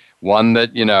one that,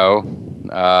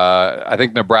 I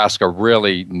think Nebraska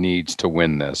really needs to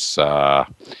win this to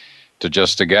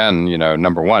just, again,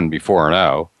 number one, be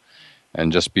 4-0,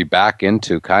 and just be back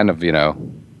into kind of, the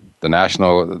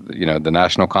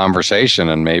national conversation,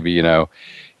 and maybe,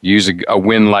 use a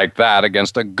win like that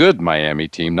against a good Miami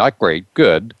team, not great,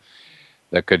 good,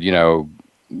 that could,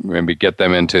 maybe get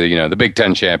them into, the Big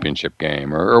Ten championship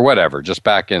game or whatever, just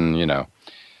back in,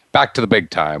 back to the big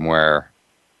time where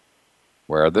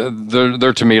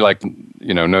they're to me like,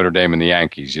 Notre Dame and the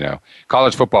Yankees,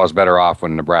 College football is better off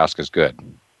when Nebraska's good.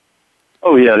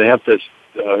 Oh, yeah, they have this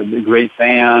great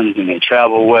fans and they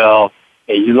travel well.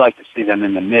 Hey, you like to see them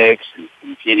in the mix and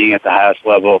competing at the highest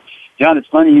level. John, it's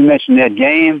funny you mentioned that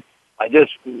game. I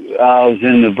was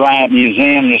in the Bryant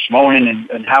Museum this morning,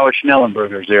 and Howard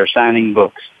Schnellenberger's there signing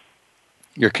books.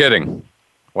 You're kidding.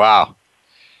 Wow.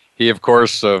 He, of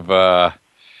course, of the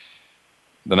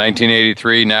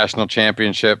 1983 National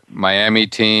Championship Miami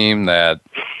team that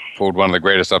pulled one of the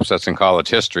greatest upsets in college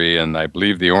history, and I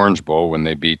believe the Orange Bowl when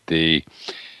they beat the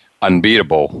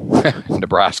unbeatable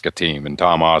Nebraska team and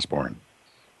Tom Osborne.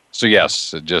 So,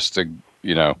 yes, just,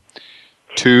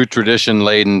 two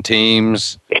tradition-laden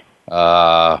teams.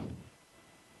 So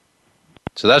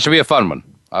that should be a fun one.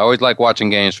 I always like watching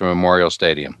games from Memorial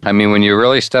Stadium. I mean, when you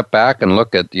really step back and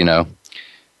look at,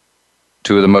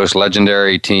 two of the most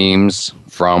legendary teams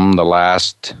from the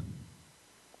last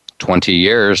 20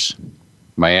 years,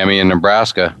 Miami and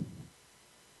Nebraska,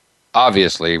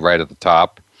 obviously right at the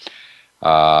top.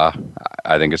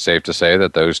 I think it's safe to say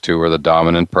that those two were the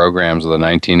dominant programs of the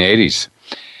 1980s.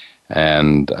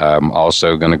 And I'm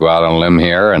also going to go out on a limb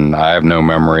here, and I have no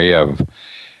memory of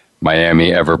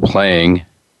Miami ever playing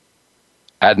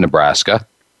at Nebraska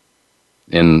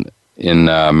in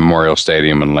Memorial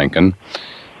Stadium in Lincoln.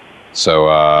 So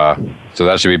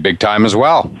that should be big time as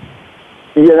well.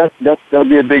 Yeah, that'll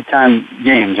be a big time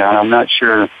game, John. I'm not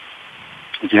sure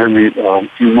if you heard me a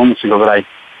few moments ago, but I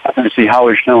happened to see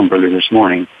Howard Schnellenberger this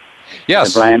morning.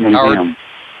 Yes, Howard.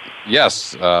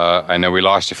 Yes, I know we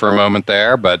lost you for a moment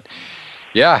there, but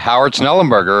yeah, Howard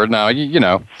Schnellenberger. Now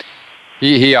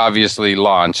he obviously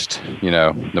launched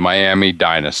the Miami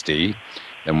dynasty,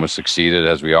 and was succeeded,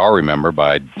 as we all remember,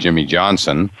 by Jimmy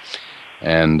Johnson.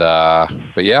 And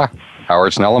but yeah,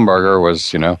 Howard Schnellenberger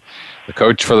was the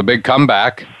coach for the big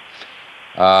comeback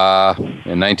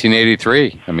in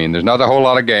 1983. I mean, there's not a whole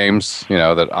lot of games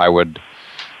that I would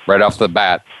right off the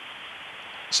bat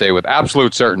say with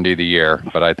absolute certainty the year,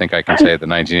 but I think I can say the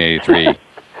 1983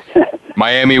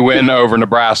 Miami win over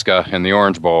Nebraska in the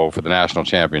Orange Bowl for the national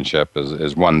championship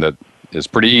is one that is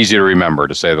pretty easy to remember,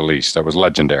 to say the least. That was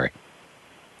legendary.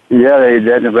 Yeah,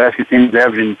 that Nebraska team was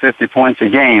averaging 50 points a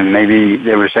game. Maybe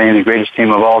they were saying the greatest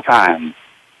team of all time.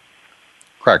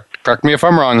 Correct me if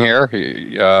I'm wrong here.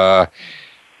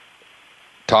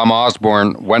 Tom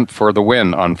Osborne went for the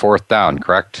win on fourth down,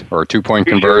 correct? Or a 2-point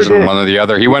conversion, sure one or the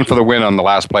other. He went for the win on the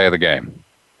last play of the game.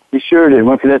 He sure did.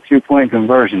 Went for that 2-point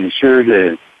conversion. He sure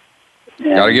did.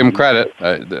 Got to give him credit.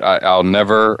 I'll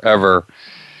never, ever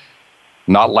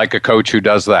not like a coach who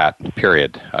does that,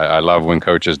 period. I love when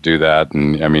coaches do that.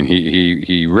 And, I mean,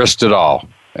 he risked it all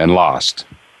and lost.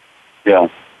 Yeah.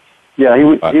 Yeah, he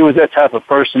was that type of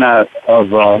person of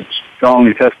strong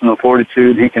intestinal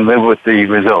fortitude. He can live with the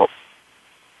result.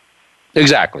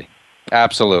 Exactly.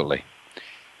 Absolutely.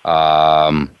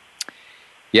 Yeah,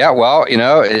 well,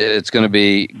 it's going to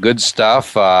be good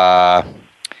stuff. Another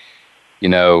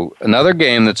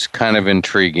game that's kind of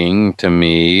intriguing to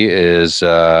me is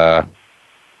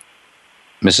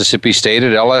Mississippi State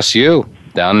at LSU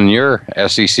down in your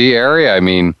SEC area. I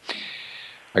mean,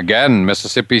 again,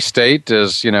 Mississippi State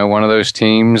is, one of those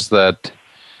teams that,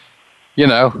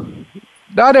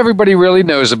 not everybody really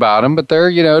knows about them, but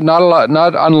they're,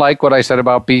 not unlike what I said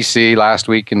about BC last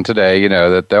week and today,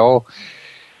 that they'll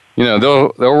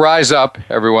rise up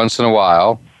every once in a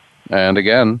while. And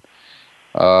again,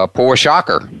 pull a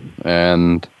shocker.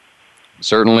 And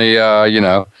certainly,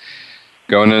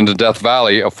 going into Death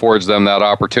Valley affords them that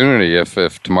opportunity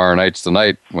if tomorrow night's the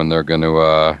night when they're going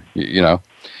to,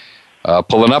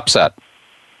 pull an upset.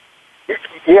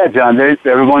 Yeah, John,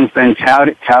 everyone's been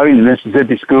touting the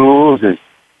Mississippi schools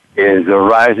is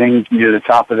rising near the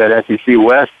top of that SEC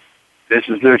West. This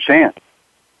is their chance.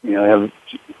 They have a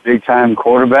big-time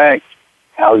quarterback.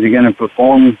 How is he going to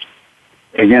perform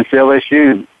against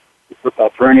LSU, a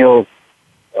perennial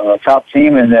top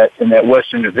team in that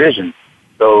Western Division?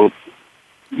 So,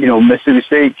 Mississippi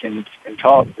State can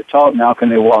talk the talk. Now can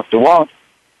they walk the walk?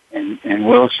 And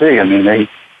we'll see. I mean, they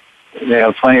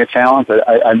have plenty of talent, but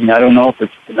I don't know if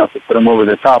it's enough to put them over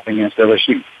the top against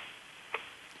LSU.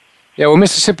 Yeah, well,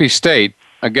 Mississippi State,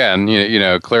 again,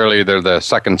 clearly they're the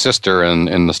second sister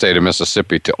in the state of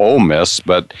Mississippi to Ole Miss,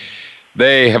 but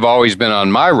they have always been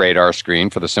on my radar screen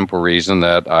for the simple reason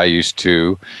that I used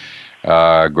to,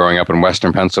 growing up in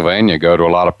Western Pennsylvania, go to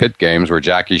a lot of Pitt games where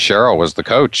Jackie Sherrill was the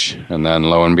coach. And then,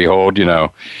 lo and behold,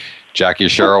 Jackie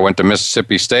Sherrill went to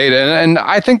Mississippi State, and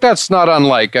I think that's not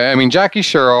unlike. I mean, Jackie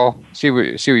Sherrill. See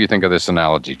what you think of this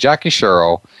analogy. Jackie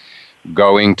Sherrill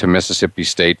going to Mississippi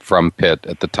State from Pitt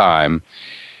at the time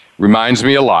reminds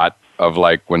me a lot of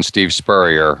like when Steve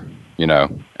Spurrier,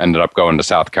 ended up going to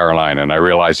South Carolina, and I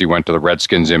realize he went to the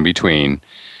Redskins in between,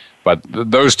 but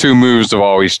those two moves have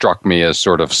always struck me as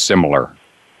sort of similar.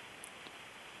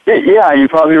 Yeah, you're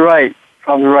probably right.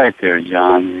 Probably right there,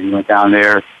 John. You went down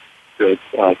there to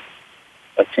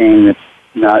a team that's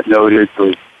not noted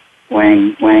for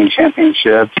winning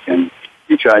championships, and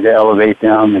you tried to elevate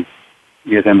them and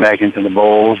get them back into the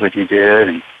bowls, which you did,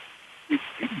 and you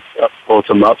pulled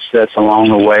some upsets along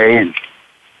the way, and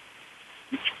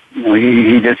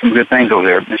he did some good things over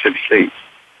there at Mississippi State.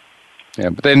 Yeah,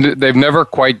 but they've never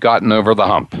quite gotten over the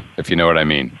hump, if you know what I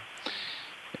mean,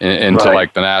 into right.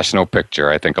 Like the national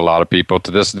picture. I think a lot of people to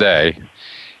this day,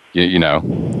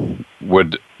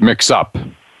 would mix up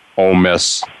Ole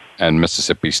Miss and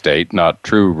Mississippi State, not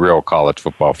true real college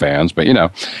football fans, but,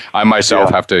 I myself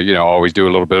have to, always do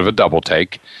a little bit of a double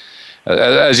take,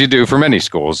 as you do for many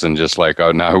schools, and just like,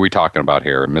 oh, now who are we talking about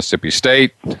here? Mississippi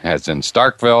State, as in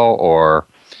Starkville, or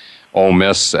Ole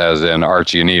Miss, as in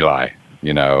Archie and Eli,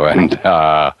 and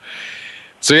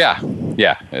so, yeah,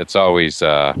 it's always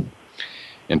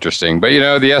interesting. But,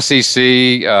 the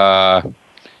SEC,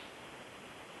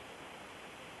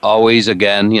 always,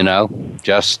 again,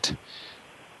 just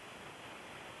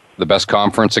the best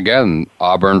conference again.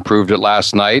 Auburn proved it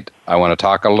last night. I want to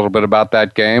talk a little bit about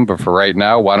that game, but for right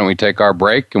now, why don't we take our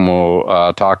break and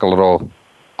we'll talk a little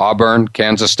Auburn,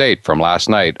 Kansas State from last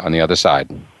night on the other side.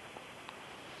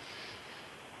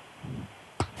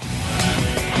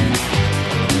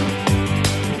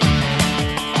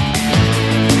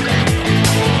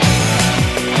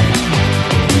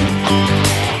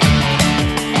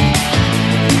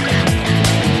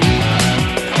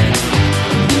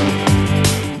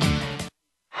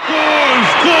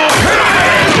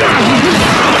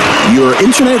 Your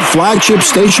internet flagship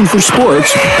station for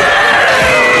sports.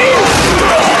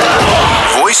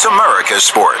 Voice America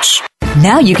Sports.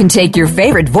 Now you can take your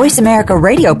favorite Voice America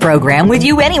radio program with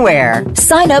you anywhere.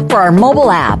 Sign up for our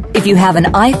mobile app if you have an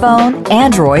iPhone,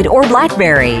 Android, or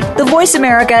BlackBerry. The Voice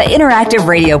America Interactive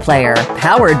Radio Player,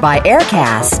 powered by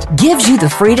Aircast, gives you the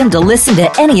freedom to listen to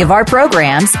any of our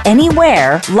programs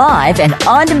anywhere, live and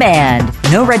on demand.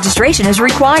 No registration is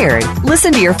required.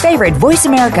 Listen to your favorite Voice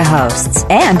America hosts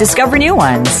and discover new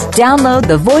ones. Download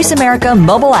the Voice America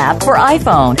mobile app for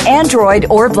iPhone, Android,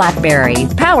 or BlackBerry,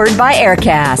 powered by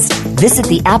Aircast. Visit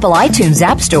the Apple iTunes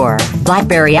App Store,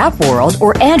 BlackBerry App World,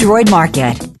 or Android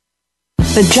Market.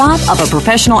 The job of a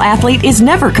professional athlete is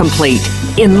never complete.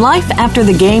 In Life After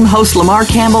the Game, host Lamar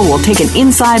Campbell will take an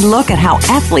inside look at how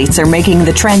athletes are making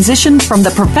the transition from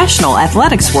the professional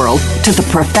athletics world to the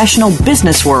professional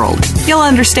business world. You'll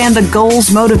understand the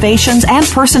goals, motivations, and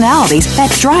personalities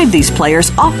that drive these players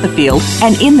off the field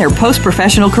and in their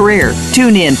post-professional career.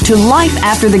 Tune in to Life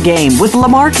After the Game with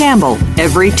Lamar Campbell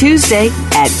every Tuesday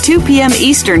at 2 p.m.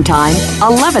 Eastern Time,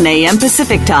 11 a.m.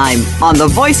 Pacific Time on the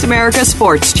Voice America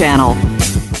Sports Channel.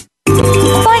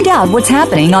 Find out what's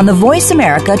happening on the Voice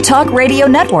America Talk Radio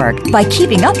Network by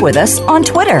keeping up with us on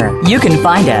Twitter. You can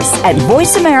find us at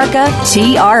Voice America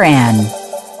TRN.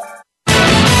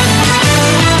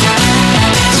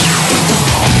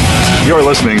 You're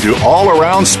listening to All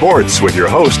Around Sports with your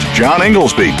host, John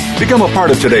Inglesby. Become a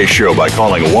part of today's show by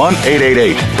calling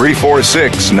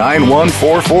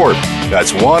 1-888-346-9144.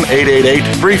 That's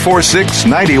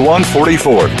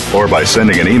 1-888-346-9144. Or by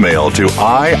sending an email to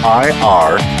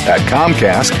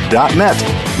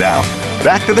iir@comcast.net. Now,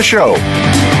 back to the show.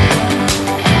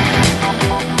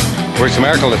 Voice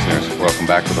America listeners, welcome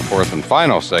back to the fourth and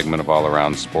final segment of All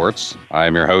Around Sports. I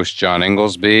am your host, John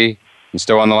Inglesby. And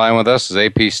still on the line with us is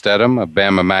AP Stedham of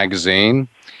Bama Magazine.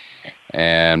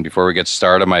 And before we get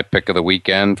started, my pick of the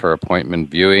weekend for appointment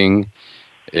viewing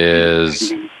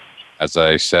is, as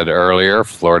I said earlier,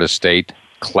 Florida State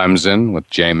Clemson, with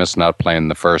Jameis not playing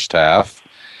the first half.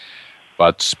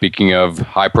 But speaking of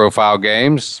high-profile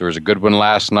games, there was a good one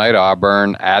last night,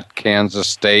 Auburn at Kansas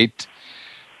State.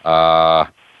 Auburn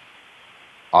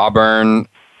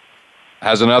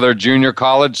has another junior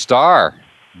college star,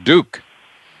 Duke,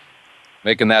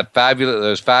 making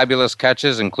those fabulous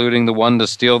catches, including the one to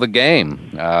steal the game.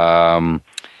 And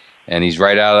he's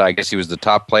right out. I guess he was the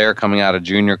top player coming out of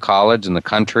junior college in the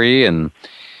country. And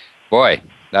boy,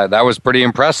 that was pretty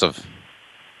impressive.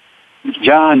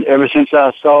 John, ever since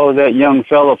I saw that young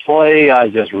fella play, I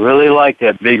just really like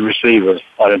that big receiver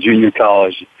out of junior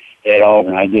college at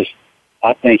Auburn. I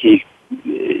think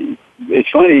it's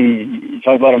funny, you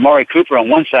talk about Amari Cooper on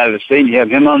one side of the state and you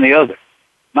have him on the other.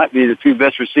 Might be the two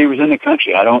best receivers in the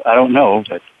country. I don't know,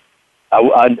 but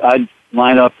I'd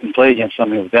line up and play against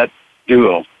something with that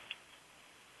duo.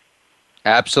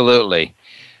 Absolutely.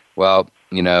 Well,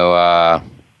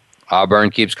 Auburn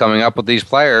keeps coming up with these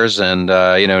players, and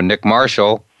Nick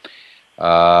Marshall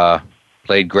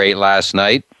played great last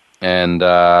night, and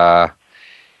but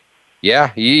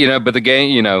the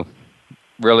game,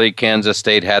 really Kansas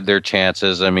State had their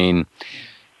chances. I mean,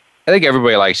 I think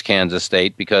everybody likes Kansas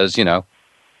State because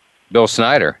Bill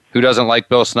Snyder. Who doesn't like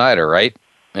Bill Snyder, right?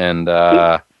 And,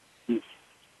 the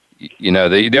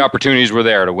opportunities were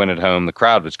there to win at home. The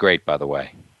crowd was great, by the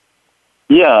way.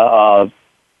 Yeah,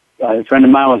 a friend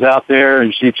of mine was out there,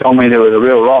 and she told me there was a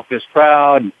real raucous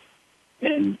crowd.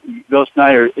 And Bill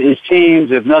Snyder, his teams,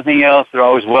 if nothing else, they're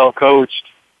always well coached.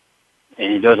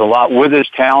 And he does a lot with his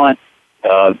talent.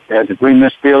 Has to bring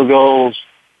missed field goals.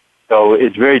 So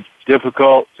it's very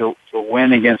difficult to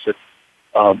win against a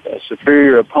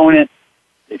superior opponent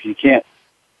if you can't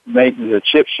make the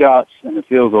chip shots in the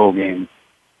field goal game.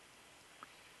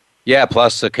 Yeah,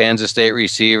 plus the Kansas State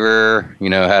receiver,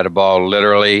 had a ball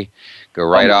literally go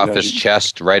right off his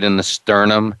chest, right in the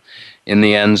sternum, in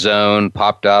the end zone,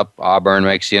 popped up. Auburn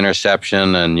makes the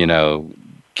interception, and,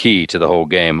 key to the whole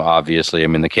game, obviously. I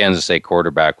mean, the Kansas State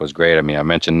quarterback was great. I mean, I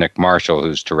mentioned Nick Marshall,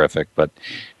 who's terrific, but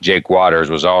Jake Waters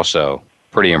was also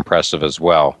pretty impressive as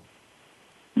well.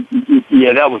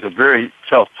 Yeah, that was a very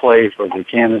tough play for the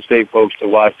Kansas State folks to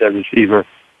watch that receiver.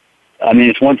 I mean,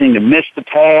 it's one thing to miss the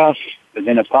pass, but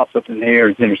then it pops up in the air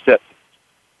and it's intercepted.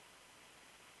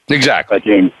 Exactly.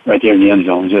 Right there in the end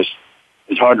zone.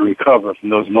 It's hard to recover from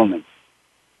those moments.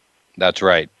 That's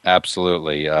right.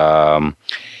 Absolutely. And,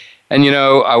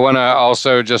 I want to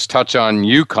also just touch on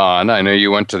UConn. I know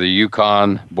you went to the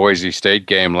UConn-Boise State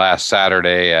game last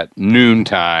Saturday at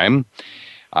noontime.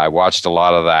 I watched a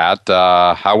lot of that.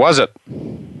 How was it?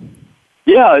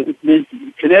 Yeah,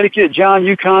 Connecticut, John,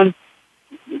 UConn,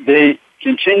 they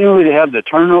continually have the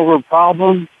turnover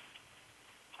problem.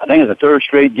 I think it's the third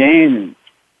straight game, and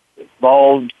the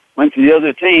ball went to the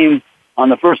other team on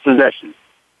the first possession.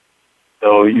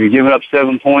 So you're giving up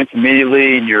 7 points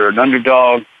immediately, and you're an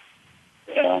underdog.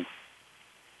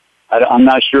 I'm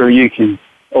not sure you can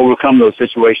overcome those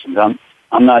situations.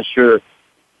 I'm not sure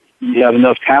you have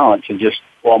enough talent to just,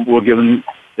 we're giving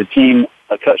the team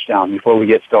a touchdown before we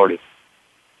get started.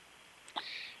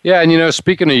 Yeah, and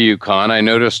speaking of UConn, I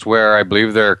noticed where I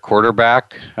believe their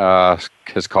quarterback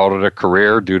has called it a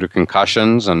career due to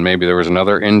concussions, and maybe there was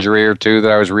another injury or two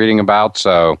that I was reading about.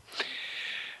 So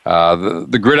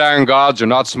the Gridiron Gods are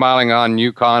not smiling on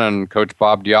UConn and Coach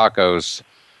Bob Diaco's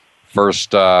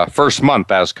first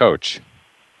month as coach.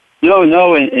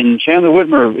 No, and Chandler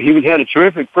Whitmer, he had a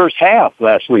terrific first half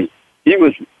last week. He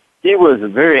was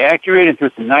very accurate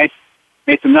and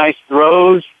made some nice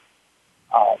throws.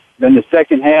 Then the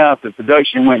second half, the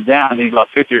production went down. He got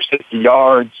 50 or 60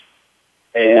 yards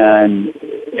and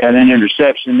had an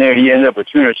interception there. He ended up with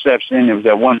 2 interceptions. It was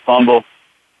that one fumble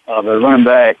of a running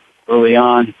back early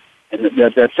on. And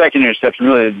that second interception,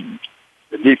 really,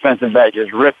 the defensive back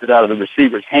just ripped it out of the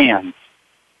receiver's hands.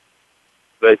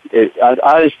 But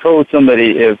I just told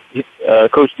somebody if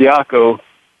Coach Diaco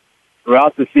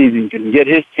throughout the season can get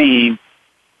his team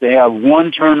to have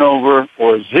 1 turnover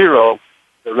or 0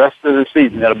 the rest of the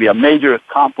season, that'll be a major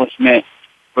accomplishment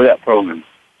for that program.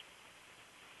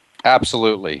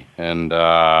 Absolutely. And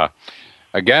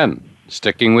again,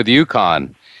 sticking with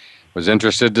UConn, was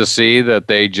interested to see that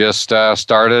they just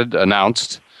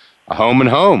announced a home and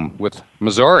home with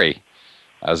Missouri,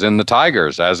 as in the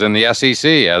Tigers, as in the SEC,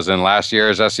 as in last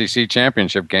year's SEC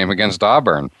championship game against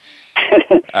Auburn.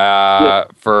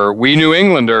 For we New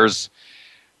Englanders,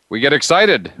 we get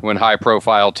excited when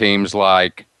high-profile teams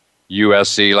like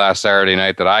USC last Saturday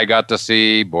night that I got to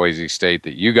see, Boise State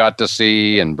that you got to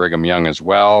see, and Brigham Young as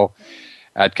well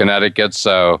at Connecticut.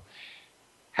 So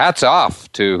hats off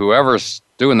to whoever's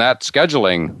doing that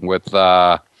scheduling with,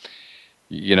 for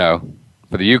the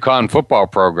UConn football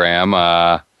program.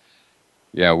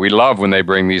 We love when they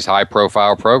bring these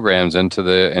high-profile programs into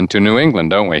New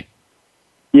England, don't we?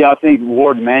 Yeah, I think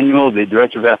Ward Manuel, the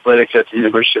director of athletics at the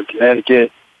University of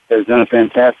Connecticut, has done a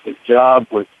fantastic job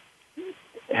with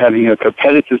having a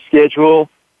competitive schedule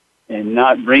and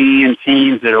not bringing in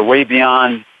teams that are way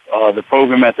beyond the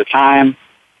program at the time.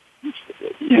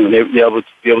 They'll be able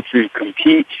to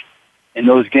compete in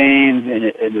those games,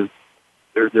 and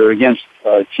they're against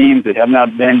teams that have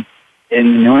not been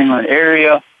in the New England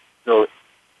area. So,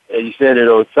 as you said,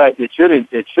 it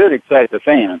should excite the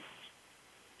fans.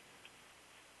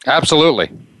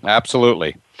 Absolutely.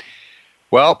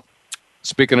 Well,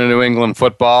 speaking of New England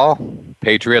football,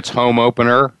 Patriots home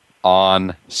opener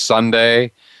on Sunday.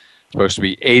 It's supposed to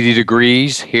be 80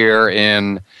 degrees here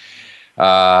in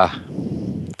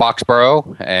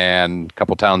Foxborough and a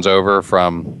couple towns over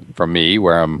from me,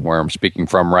 where I'm speaking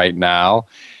from right now.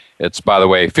 It's, by the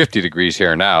way, 50 degrees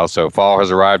here now, so fall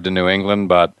has arrived in New England,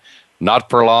 but not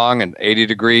for long. And 80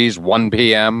 degrees, 1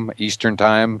 p.m. Eastern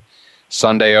time,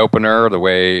 Sunday opener. The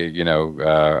way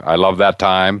I love that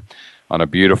time on a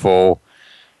beautiful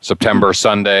September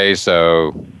Sunday. So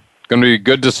it's going to be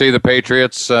good to see the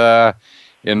Patriots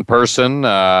in person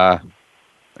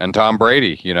and Tom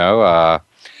Brady.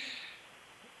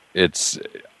 It's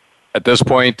at this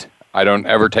point, I don't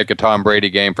ever take a Tom Brady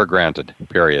game for granted,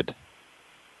 period.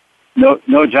 No,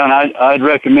 John, I'd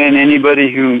recommend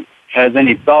anybody who has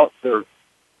any thoughts or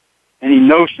any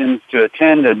notions to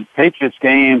attend a Patriots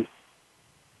game,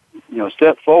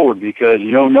 step forward, because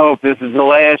you don't know if this is the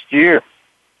last year.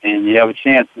 And you have a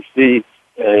chance to see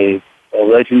a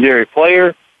legendary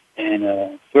player and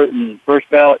a certain first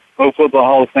ballot Pro Football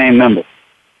Hall of Fame member.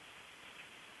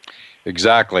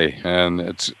 Exactly. And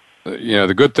it's,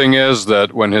 the good thing is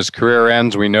that when his career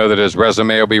ends, we know that his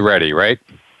resume will be ready, right?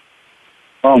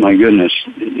 Oh, my goodness.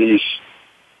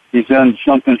 He's done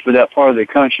something for that part of the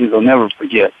country they'll never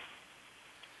forget.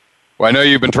 Well, I know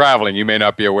you've been traveling. You may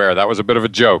not be aware. That was a bit of a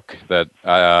joke.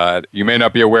 That you may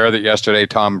not be aware that yesterday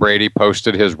Tom Brady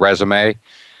posted his resume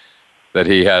that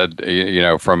he had,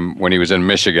 from when he was in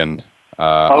Michigan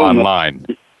online.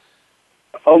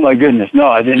 Oh, my goodness. No,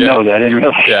 I didn't know that. I didn't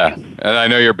realize. Yeah, and I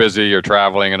know you're busy. You're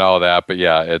traveling and all that. But,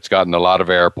 yeah, it's gotten a lot of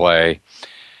airplay.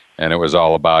 And it was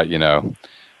all about,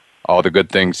 all the good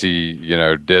things he,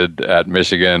 did at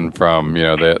Michigan from,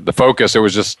 the focus. It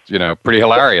was just, pretty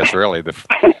hilarious, really.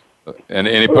 And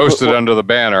he posted under the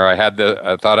banner,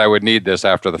 I thought I would need this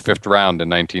after the 5th round in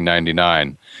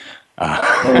 1999.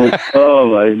 Oh,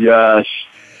 my gosh.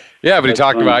 Yeah, but he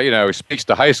talked about, he speaks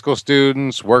to high school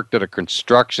students, worked at a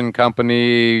construction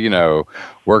company,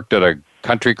 worked at a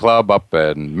country club up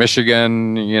in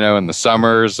Michigan, in the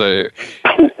summers. A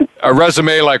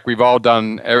resume like we've all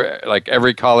done, like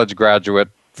every college graduate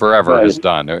forever has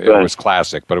done. It was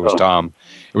classic, but it was Tom.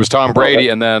 It was Tom Brady,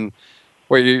 and then,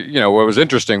 what was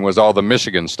interesting was all the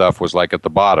Michigan stuff was like at the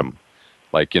bottom,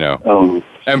 like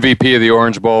MVP of the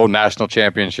Orange Bowl, national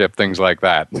championship, things like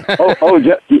that. John,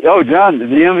 the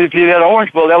MVP of that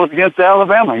Orange Bowl, that was against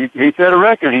Alabama. He set a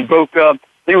record. He broke. I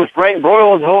think it was Frank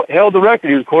Broyles held the record.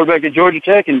 He was quarterback at Georgia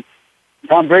Tech, and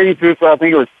Tom Brady threw for, I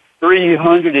think it was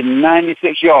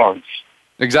 396 yards.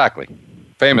 Exactly.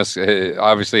 Famous,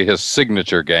 obviously, his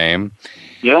signature game.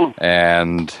 Yeah.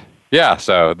 And,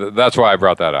 so that's why I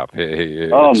brought that up.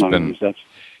 It's been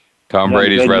Tom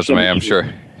Brady's resume, I'm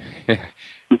sure.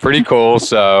 Pretty cool.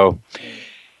 So,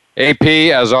 AP,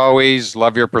 as always,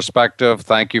 love your perspective.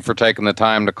 Thank you for taking the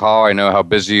time to call. I know how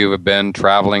busy you have been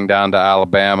traveling down to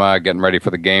Alabama, getting ready for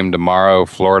the game tomorrow,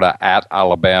 Florida at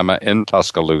Alabama in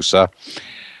Tuscaloosa.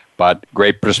 But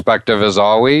great perspective as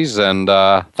always, and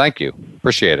thank you.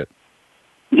 Appreciate it.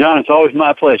 John, it's always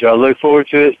my pleasure. I look forward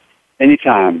to it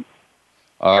anytime.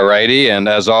 All righty, and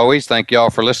as always, thank you all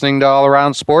for listening to All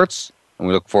Around Sports, and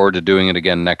we look forward to doing it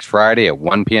again next Friday at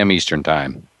 1 p.m. Eastern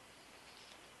Time.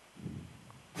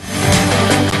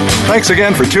 Thanks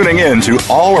again for tuning in to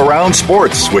All Around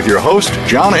Sports with your host,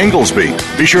 John Inglesby.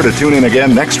 Be sure to tune in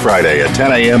again next Friday at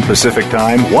 10 a.m. Pacific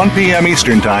Time, 1 p.m.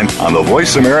 Eastern Time on the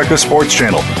Voice America Sports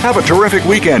Channel. Have a terrific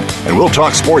weekend, and we'll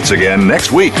talk sports again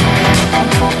next week.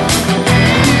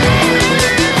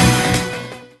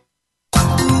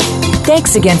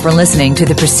 Thanks again for listening to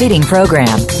the preceding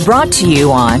program, brought to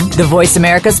you on the Voice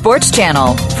America Sports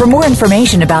Channel. For more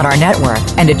information about our network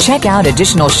and to check out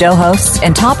additional show hosts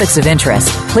and topics of interest,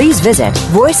 please visit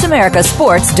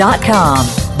voiceamericasports.com.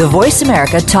 The Voice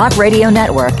America Talk Radio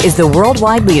Network is the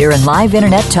worldwide leader in live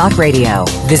Internet talk radio.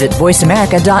 Visit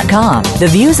voiceamerica.com. The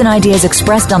views and ideas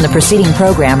expressed on the preceding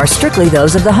program are strictly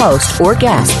those of the host or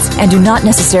guests and do not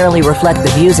necessarily reflect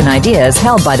the views and ideas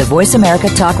held by the Voice America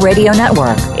Talk Radio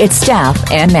Network, its staff,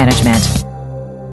 and management.